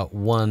and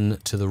one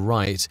to the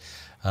right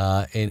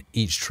in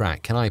each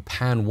track? Can I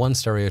pan one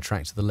stereo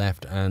track to the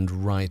left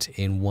and right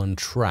in one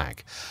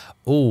track?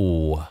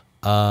 Oh,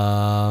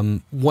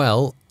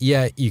 well,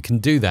 yeah, you can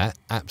do that.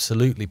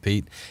 Absolutely,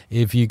 Pete.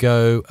 If you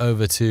go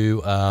over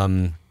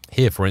to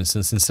here, for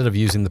instance, instead of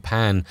using the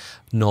pan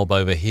knob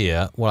over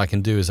here, what I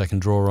can do is I can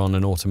draw on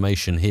an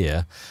automation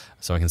here.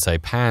 So I can say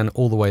pan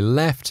all the way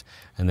left,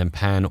 and then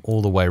pan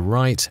all the way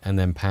right, and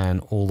then pan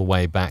all the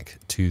way back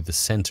to the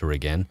center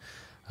again.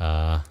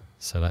 So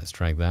let's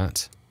drag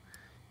that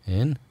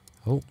in.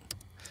 Oh,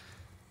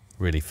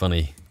 really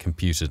funny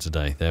computer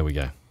today. There we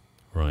go.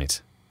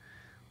 Right.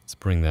 Let's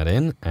bring that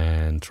in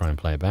and try and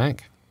play it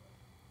back.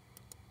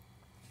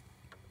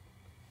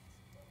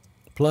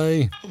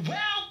 Play. Welcome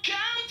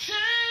to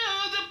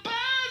the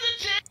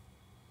positive.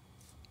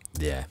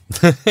 Yeah,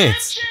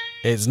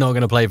 it's not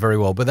going to play very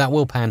well, but that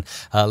will pan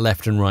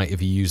left and right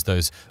if you use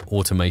those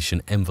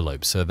automation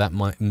envelopes, so that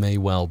may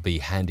well be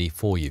handy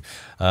for you.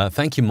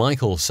 Thank you,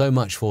 Michael, so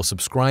much for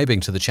subscribing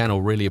to the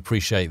channel. Really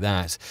appreciate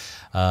that.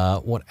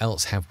 What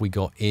else have we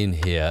got in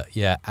here?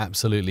 Yeah,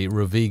 absolutely.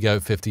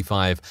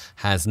 Rovigo55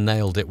 has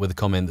nailed it with a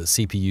comment that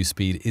CPU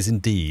speed is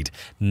indeed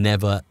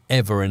never,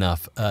 ever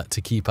enough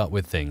to keep up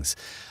with things.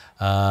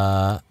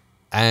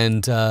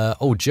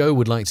 Oh, Joe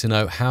would like to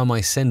know, how am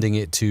I sending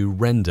it to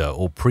render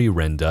or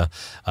pre-render?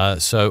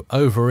 So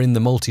over in the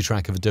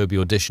multi-track of Adobe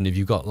Audition, if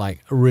you've got like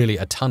really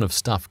a ton of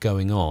stuff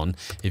going on,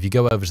 if you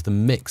go over to the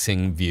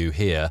mixing view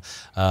here,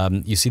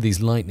 you see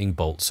these lightning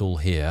bolts all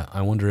here.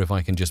 I wonder if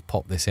I can just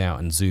pop this out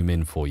and zoom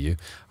in for you.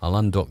 I'll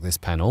undock this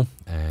panel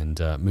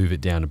and move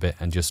it down a bit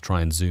and just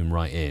try and zoom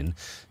right in.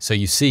 So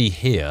you see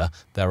here,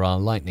 there are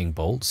lightning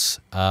bolts.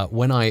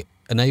 When I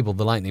enable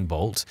the lightning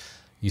bolt,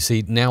 you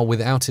see now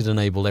without it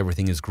enabled,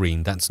 everything is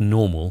green. That's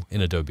normal in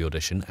Adobe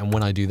Audition. And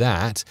when I do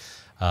that,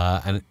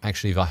 and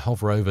actually if I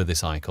hover over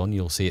this icon,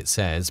 you'll see it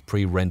says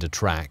pre-render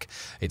track.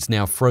 It's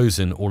now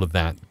frozen all of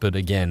that. But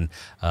again,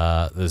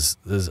 there's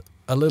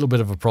a little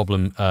bit of a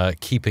problem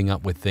keeping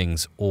up with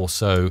things, or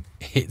so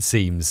it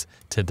seems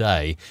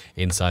today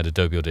inside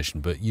Adobe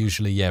Audition. But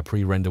usually, yeah,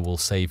 pre-render will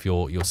save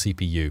your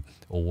CPU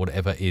or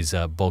whatever is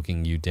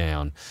bogging you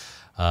down.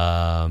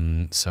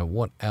 So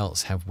what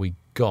else have we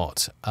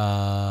got?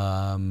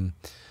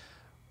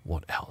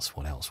 What else?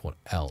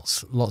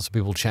 Lots of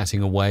people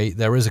chatting away.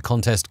 There is a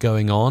contest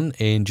going on.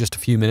 In just a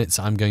few minutes,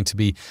 I'm going to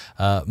be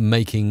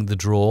making the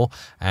draw,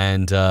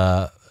 and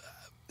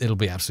it'll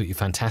be absolutely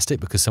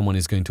fantastic because someone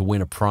is going to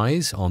win a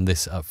prize on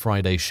this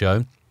Friday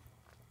show.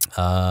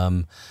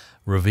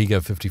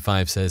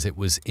 Rovigo55 says it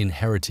was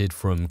inherited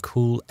from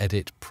Cool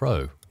Edit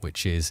Pro,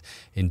 which is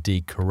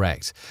indeed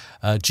correct.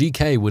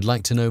 GK would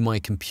like to know my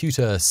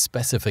computer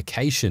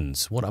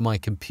specifications. What are my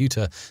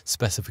computer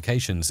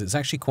specifications? It's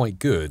actually quite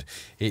good.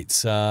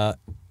 It's Intel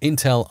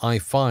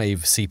i5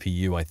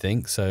 CPU, I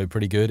think, so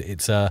pretty good.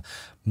 It's a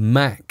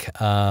Mac,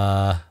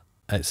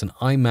 it's an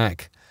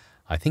iMac,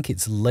 I think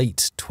it's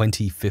late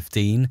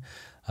 2015.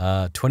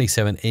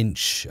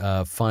 27-inch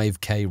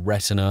 5K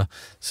Retina,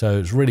 so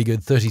it's really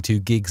good. 32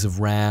 gigs of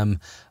RAM,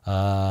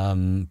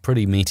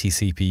 pretty meaty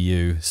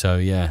CPU. So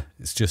yeah,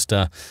 it's just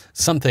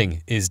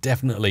something is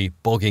definitely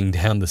bogging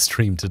down the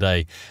stream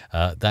today.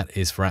 That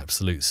is for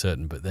absolute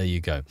certain. But there you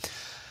go.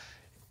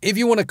 If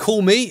you want to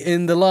call me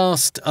in the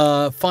last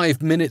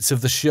 5 minutes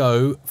of the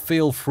show,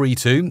 feel free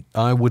to.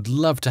 I would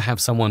love to have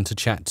someone to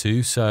chat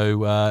to.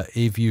 So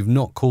if you've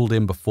not called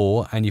in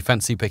before and you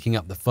fancy picking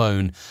up the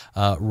phone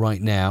right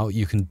now,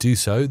 you can do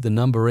so. The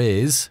number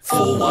is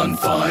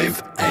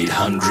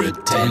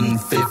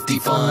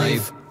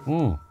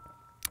 415-800-1055.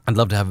 I'd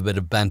love to have a bit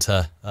of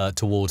banter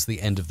towards the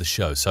end of the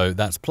show. So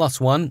that's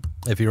 +1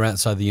 if you're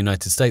outside the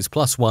United States,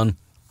 +1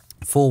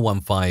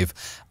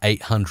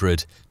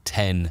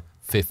 415-800-1055.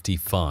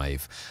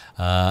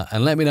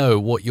 And let me know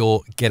what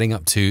you're getting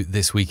up to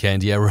this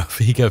weekend. Yeah,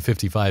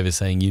 Rafigo55 is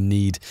saying you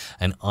need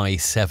an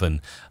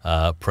i7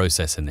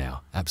 processor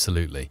now.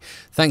 Absolutely.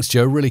 Thanks,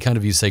 Joe. Really kind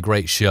of you to say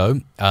great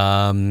show.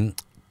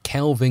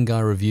 Kelvin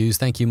Guy Reviews,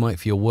 thank you, Mike,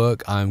 for your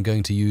work. I'm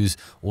going to use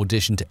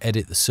Audition to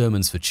edit the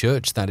sermons for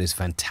church. That is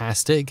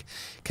fantastic.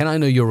 Can I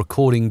know your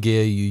recording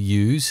gear you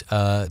use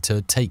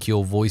to take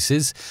your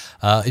voices?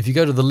 If you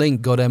go to the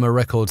link, God Emma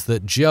Records,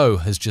 that Joe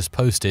has just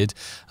posted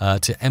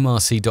to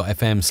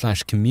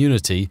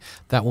mrc.fm/community,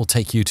 that will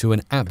take you to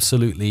an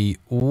absolutely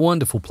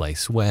wonderful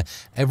place where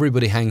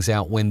everybody hangs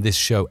out when this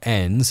show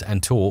ends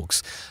and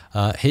talks.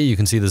 Here you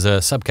can see there's a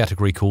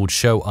subcategory called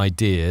Show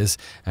Ideas,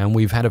 and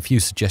we've had a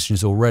few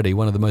suggestions already.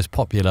 One of the most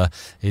popular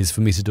is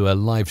for me to do a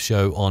live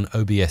show on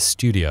OBS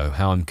Studio,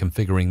 how I'm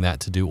configuring that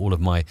to do all of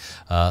my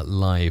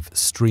live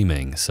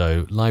streaming.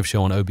 So live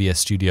show on OBS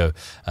Studio,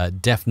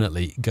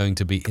 definitely going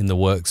to be in the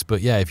works.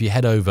 But yeah, if you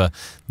head over,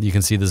 you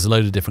can see there's a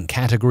load of different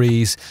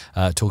categories.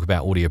 Talk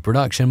about audio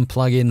production,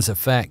 plugins,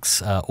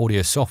 effects,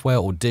 audio software,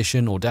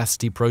 Audition,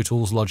 Audacity, Pro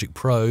Tools, Logic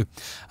Pro,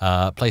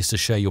 place to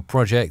share your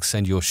projects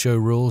and your show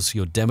rules,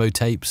 your demo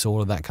tapes,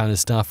 all of that kind of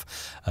stuff.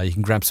 You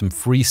can grab some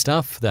free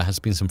stuff. There has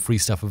been some free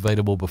stuff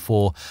available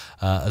before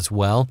as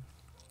well.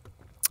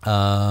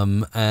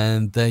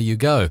 And there you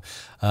go.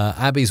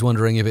 Abby's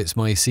wondering if it's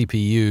my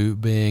CPU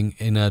being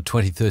in a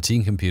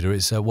 2013 computer.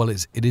 It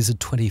is a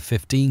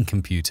 2015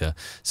 computer,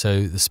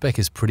 so the spec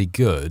is pretty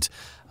good.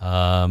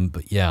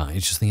 But yeah, I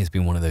just think it's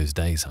been one of those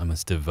days. I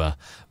must have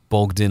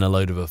bogged in a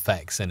load of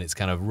effects, and it's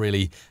kind of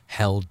really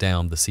held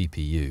down the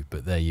CPU.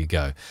 But there you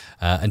go.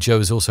 And Joe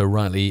has also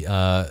rightly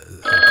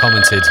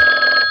commented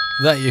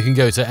that you can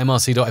go to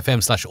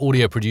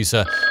mrc.fm/audio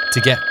producer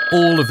to get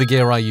all of the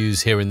gear I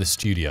use here in the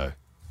studio.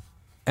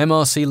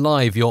 MRC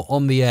Live, you're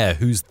on the air.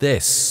 Who's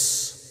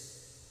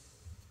this?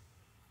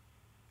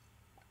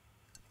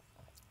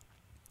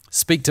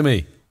 Speak to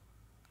me.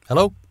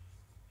 Hello?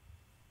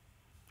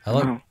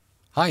 Hello? Hello.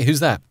 Hi,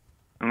 who's that?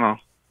 Hello.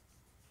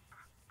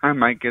 Hi,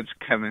 Mike. It's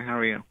Kevin. How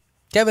are you?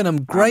 Kevin,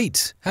 I'm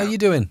great. How are you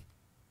doing?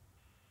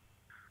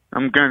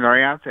 I'm good. Are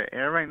you out to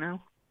air right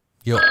now?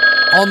 You're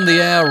on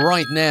the air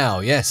right now,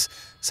 yes.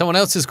 Someone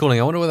else is calling.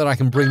 I wonder whether I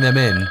can bring them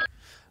in.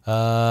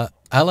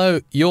 Hello,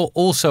 you're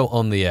also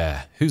on the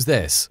air. Who's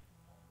this?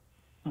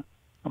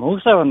 I'm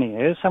also on the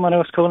air. Someone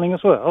else calling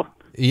as well.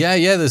 Yeah,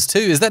 there's two.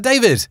 Is that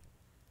David?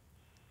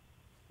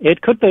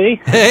 It could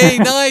be. Hey,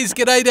 nice.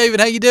 G'day,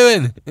 David. How you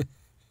doing?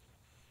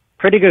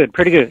 Pretty good,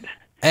 pretty good.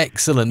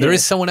 Excellent. There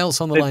is someone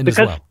else on the line as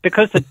well.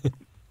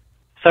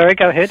 Sorry,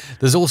 go ahead.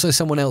 There's also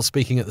someone else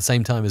speaking at the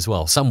same time as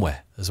well.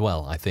 Somewhere as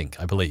well, I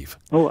believe.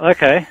 Oh,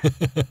 okay.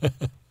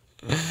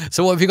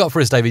 So what have you got for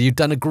us, David? You've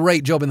done a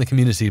great job in the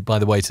community, by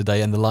the way,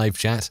 today in the live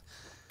chat.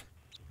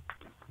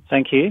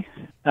 Thank you.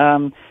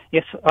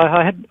 Yes,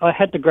 I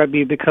had to grab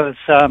you because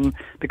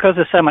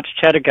there's so much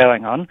chatter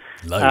going on.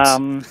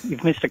 Loads.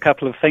 You've missed a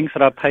couple of things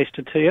that I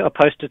posted to you.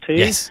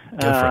 Yes,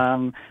 go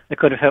for it. That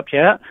could have helped you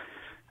out.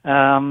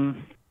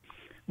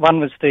 One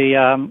was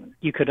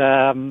you could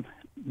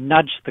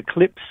nudge the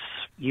clips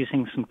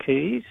using some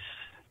keys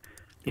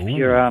if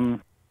your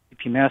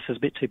mouse is a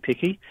bit too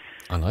picky.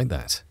 I like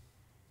that.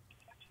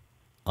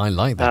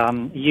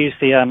 Use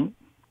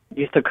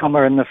the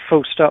comma and the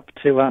full stop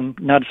to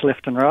nudge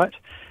left and right.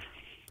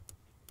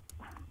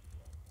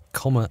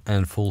 Comma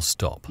and full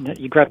stop.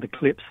 You grab the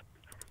clips.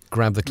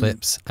 Grab the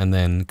clips and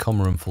then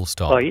comma and full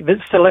stop. Oh,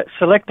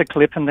 select the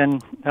clip and then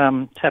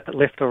tap it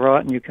left or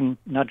right, and you can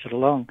nudge it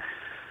along.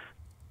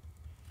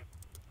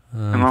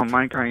 Hello,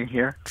 Mike. Are you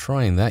here?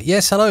 Trying that.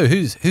 Yes. Hello.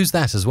 Who's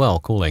that as well?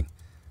 Calling.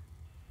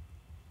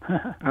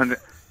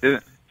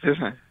 This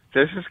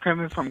is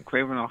Kevin from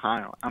Cleveland,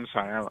 Ohio. I'm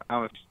sorry. I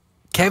was.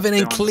 Kevin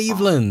in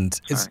Cleveland.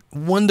 It's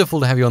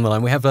wonderful to have you on the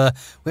line. We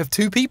have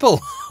two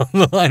people on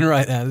the line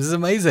right now. This is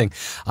amazing.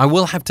 I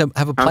will have to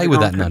have a play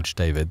with that nudge,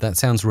 David. That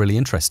sounds really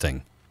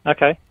interesting.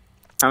 Okay.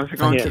 How's it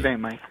going today,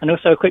 Mike? And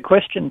also a quick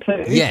question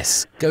too.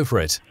 Yes, go for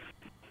it.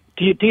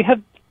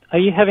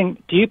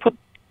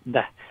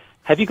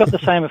 Have you got the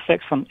same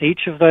effects on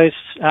each of those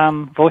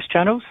voice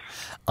channels?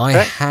 I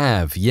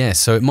have, yes.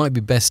 So it might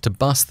be best to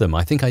bust them.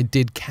 I think I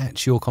did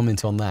catch your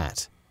comment on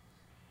that.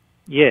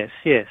 Yes.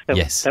 Yes.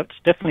 That's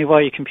definitely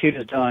why your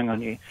computer's dying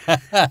on you.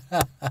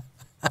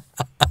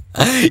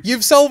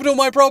 You've solved all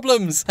my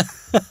problems.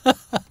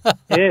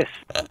 Yes.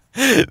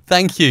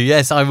 Thank you.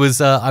 Yes, I was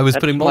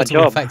putting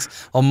multiple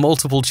effects on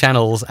multiple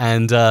channels,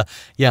 and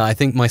I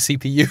think my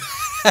CPU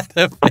had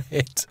a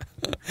fit.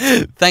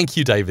 Thank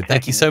you, David.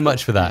 Thank you so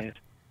much for that.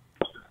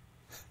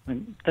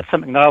 That's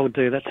something that I would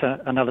do. That's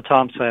another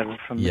time saver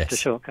from Mr.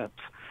 Shortcuts.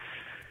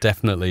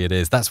 Definitely it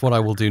is. That's what I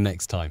will do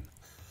next time.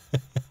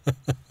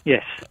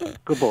 Yes.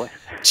 Good boy.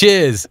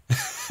 Cheers.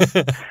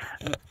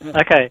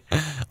 Okay.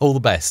 All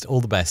the best.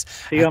 All the best.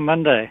 See you on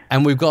Monday.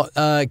 And we've got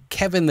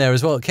Kevin there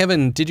as well.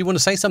 Kevin, did you want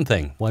to say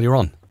something while you're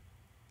on?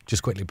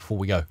 Just quickly before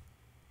we go.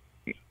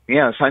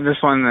 Yes, I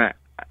just wanted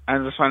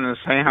to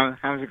say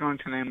how's it going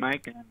today,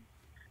 Mike? And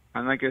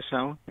I like your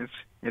show.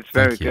 It's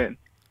very good.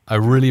 I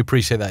really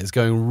appreciate that. It's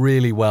going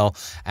really well.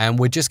 And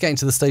we're just getting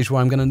to the stage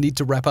where I'm going to need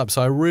to wrap up.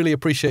 So I really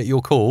appreciate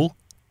your call.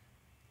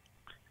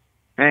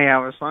 Hey, I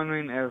was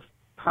wondering if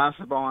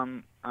possible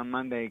on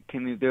Monday,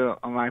 can you do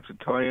a live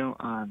tutorial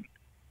on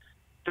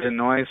the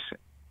noise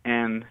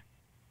and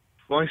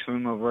voice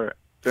remover,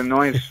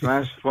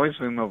 voice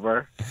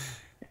remover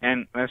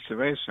and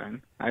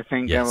restoration? I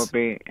think that will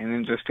be an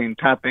interesting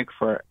topic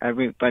for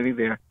everybody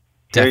there.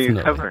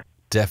 Definitely. Cover.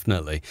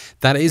 Definitely.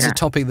 That is a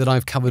topic that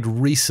I've covered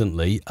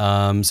recently.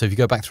 So if you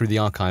go back through the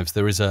archives,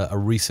 there is a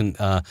recent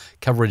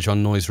coverage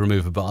on noise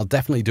remover, but I'll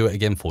definitely do it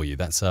again for you.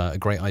 That's a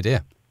great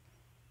idea.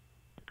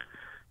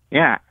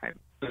 Yeah, I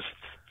just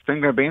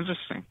think that'd be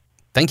interesting.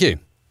 Thank you.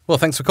 Well,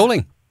 thanks for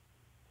calling.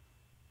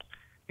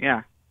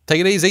 Yeah.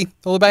 Take it easy.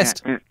 All the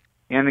best. Yeah.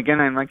 And again,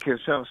 I like your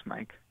shows,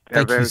 Mike.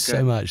 Thank you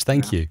so much.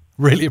 Thank you.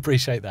 Really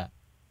appreciate that.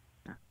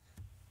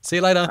 See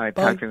you later. All right,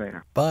 talk to you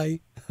later. Bye.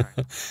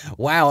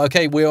 Wow,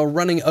 okay, we are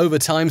running over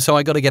time, so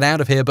I got to get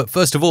out of here. But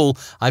first of all,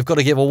 I've got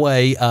to give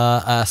away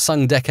a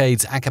Sung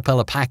Decades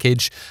Acapella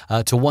package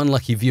to one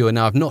lucky viewer.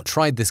 Now, I've not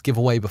tried this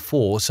giveaway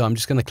before, so I'm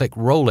just going to click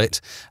roll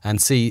it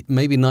and see.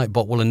 Maybe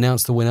Nightbot will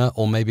announce the winner,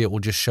 or maybe it will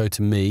just show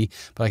to me.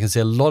 But I can see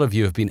a lot of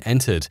you have been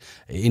entered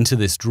into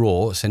this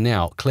draw. So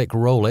now, click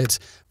roll it,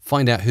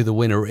 find out who the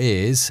winner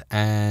is,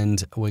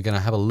 and we're going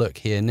to have a look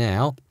here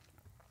now.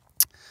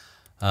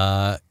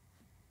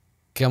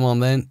 Come on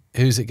then,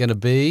 who's it going to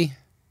be?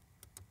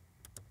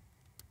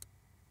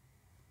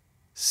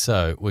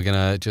 So we're going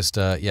to just,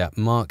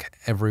 mark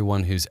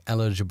everyone who's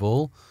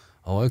eligible.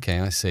 Oh, okay,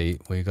 I see.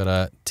 We've got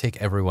to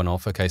tick everyone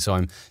off. Okay, so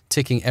I'm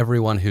ticking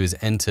everyone who's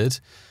entered.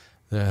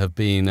 There have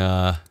been,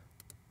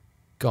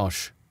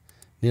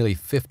 nearly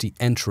 50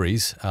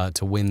 entries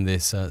to win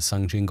this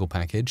Sung Jingle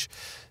package.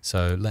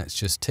 So let's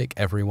just tick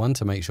everyone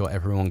to make sure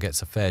everyone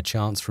gets a fair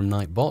chance from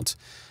Nightbot.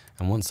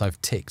 And once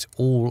I've ticked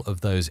all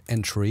of those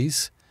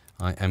entries,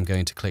 I am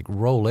going to click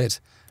roll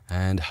it,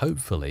 and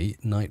hopefully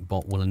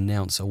Nightbot will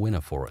announce a winner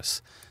for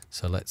us.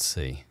 So let's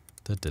see.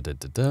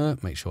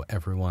 Make sure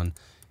everyone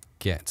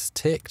gets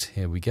ticked.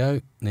 Here we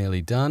go.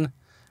 Nearly done.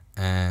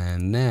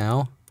 And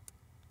now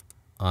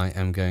I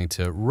am going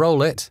to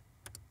roll it.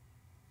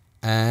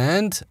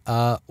 And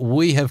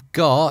we have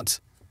got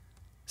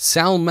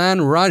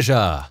Salman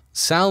Raja.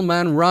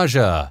 Salman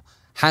Raja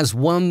has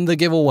won the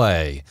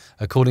giveaway,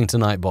 according to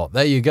Nightbot.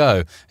 There you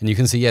go. And you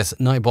can see, yes,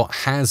 Nightbot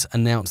has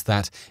announced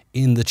that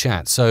in the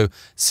chat. So,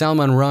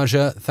 Salman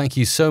Raja, thank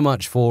you so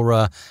much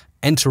for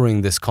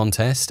entering this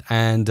contest.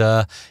 And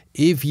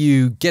if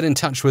you get in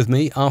touch with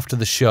me after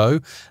the show,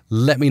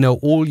 let me know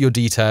all your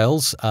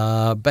details.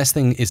 Best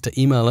thing is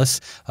to email us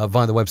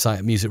via the website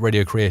at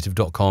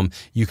musicradiocreative.com.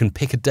 You can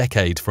pick a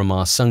decade from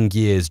our Sung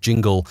Years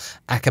Jingle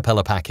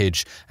Acapella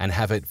package and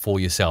have it for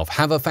yourself.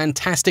 Have a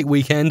fantastic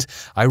weekend.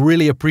 I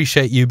really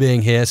appreciate you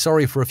being here.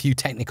 Sorry for a few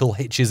technical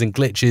hitches and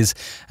glitches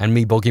and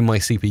me bogging my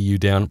CPU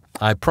down.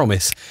 I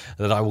promise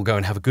that I will go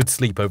and have a good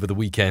sleep over the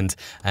weekend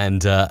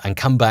and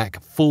come back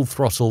full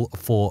throttle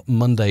for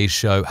Monday's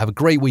show. Have a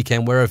great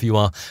weekend wherever you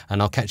are,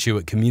 and I'll catch you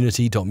at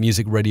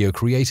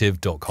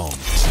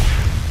community.musicradiocreative.com.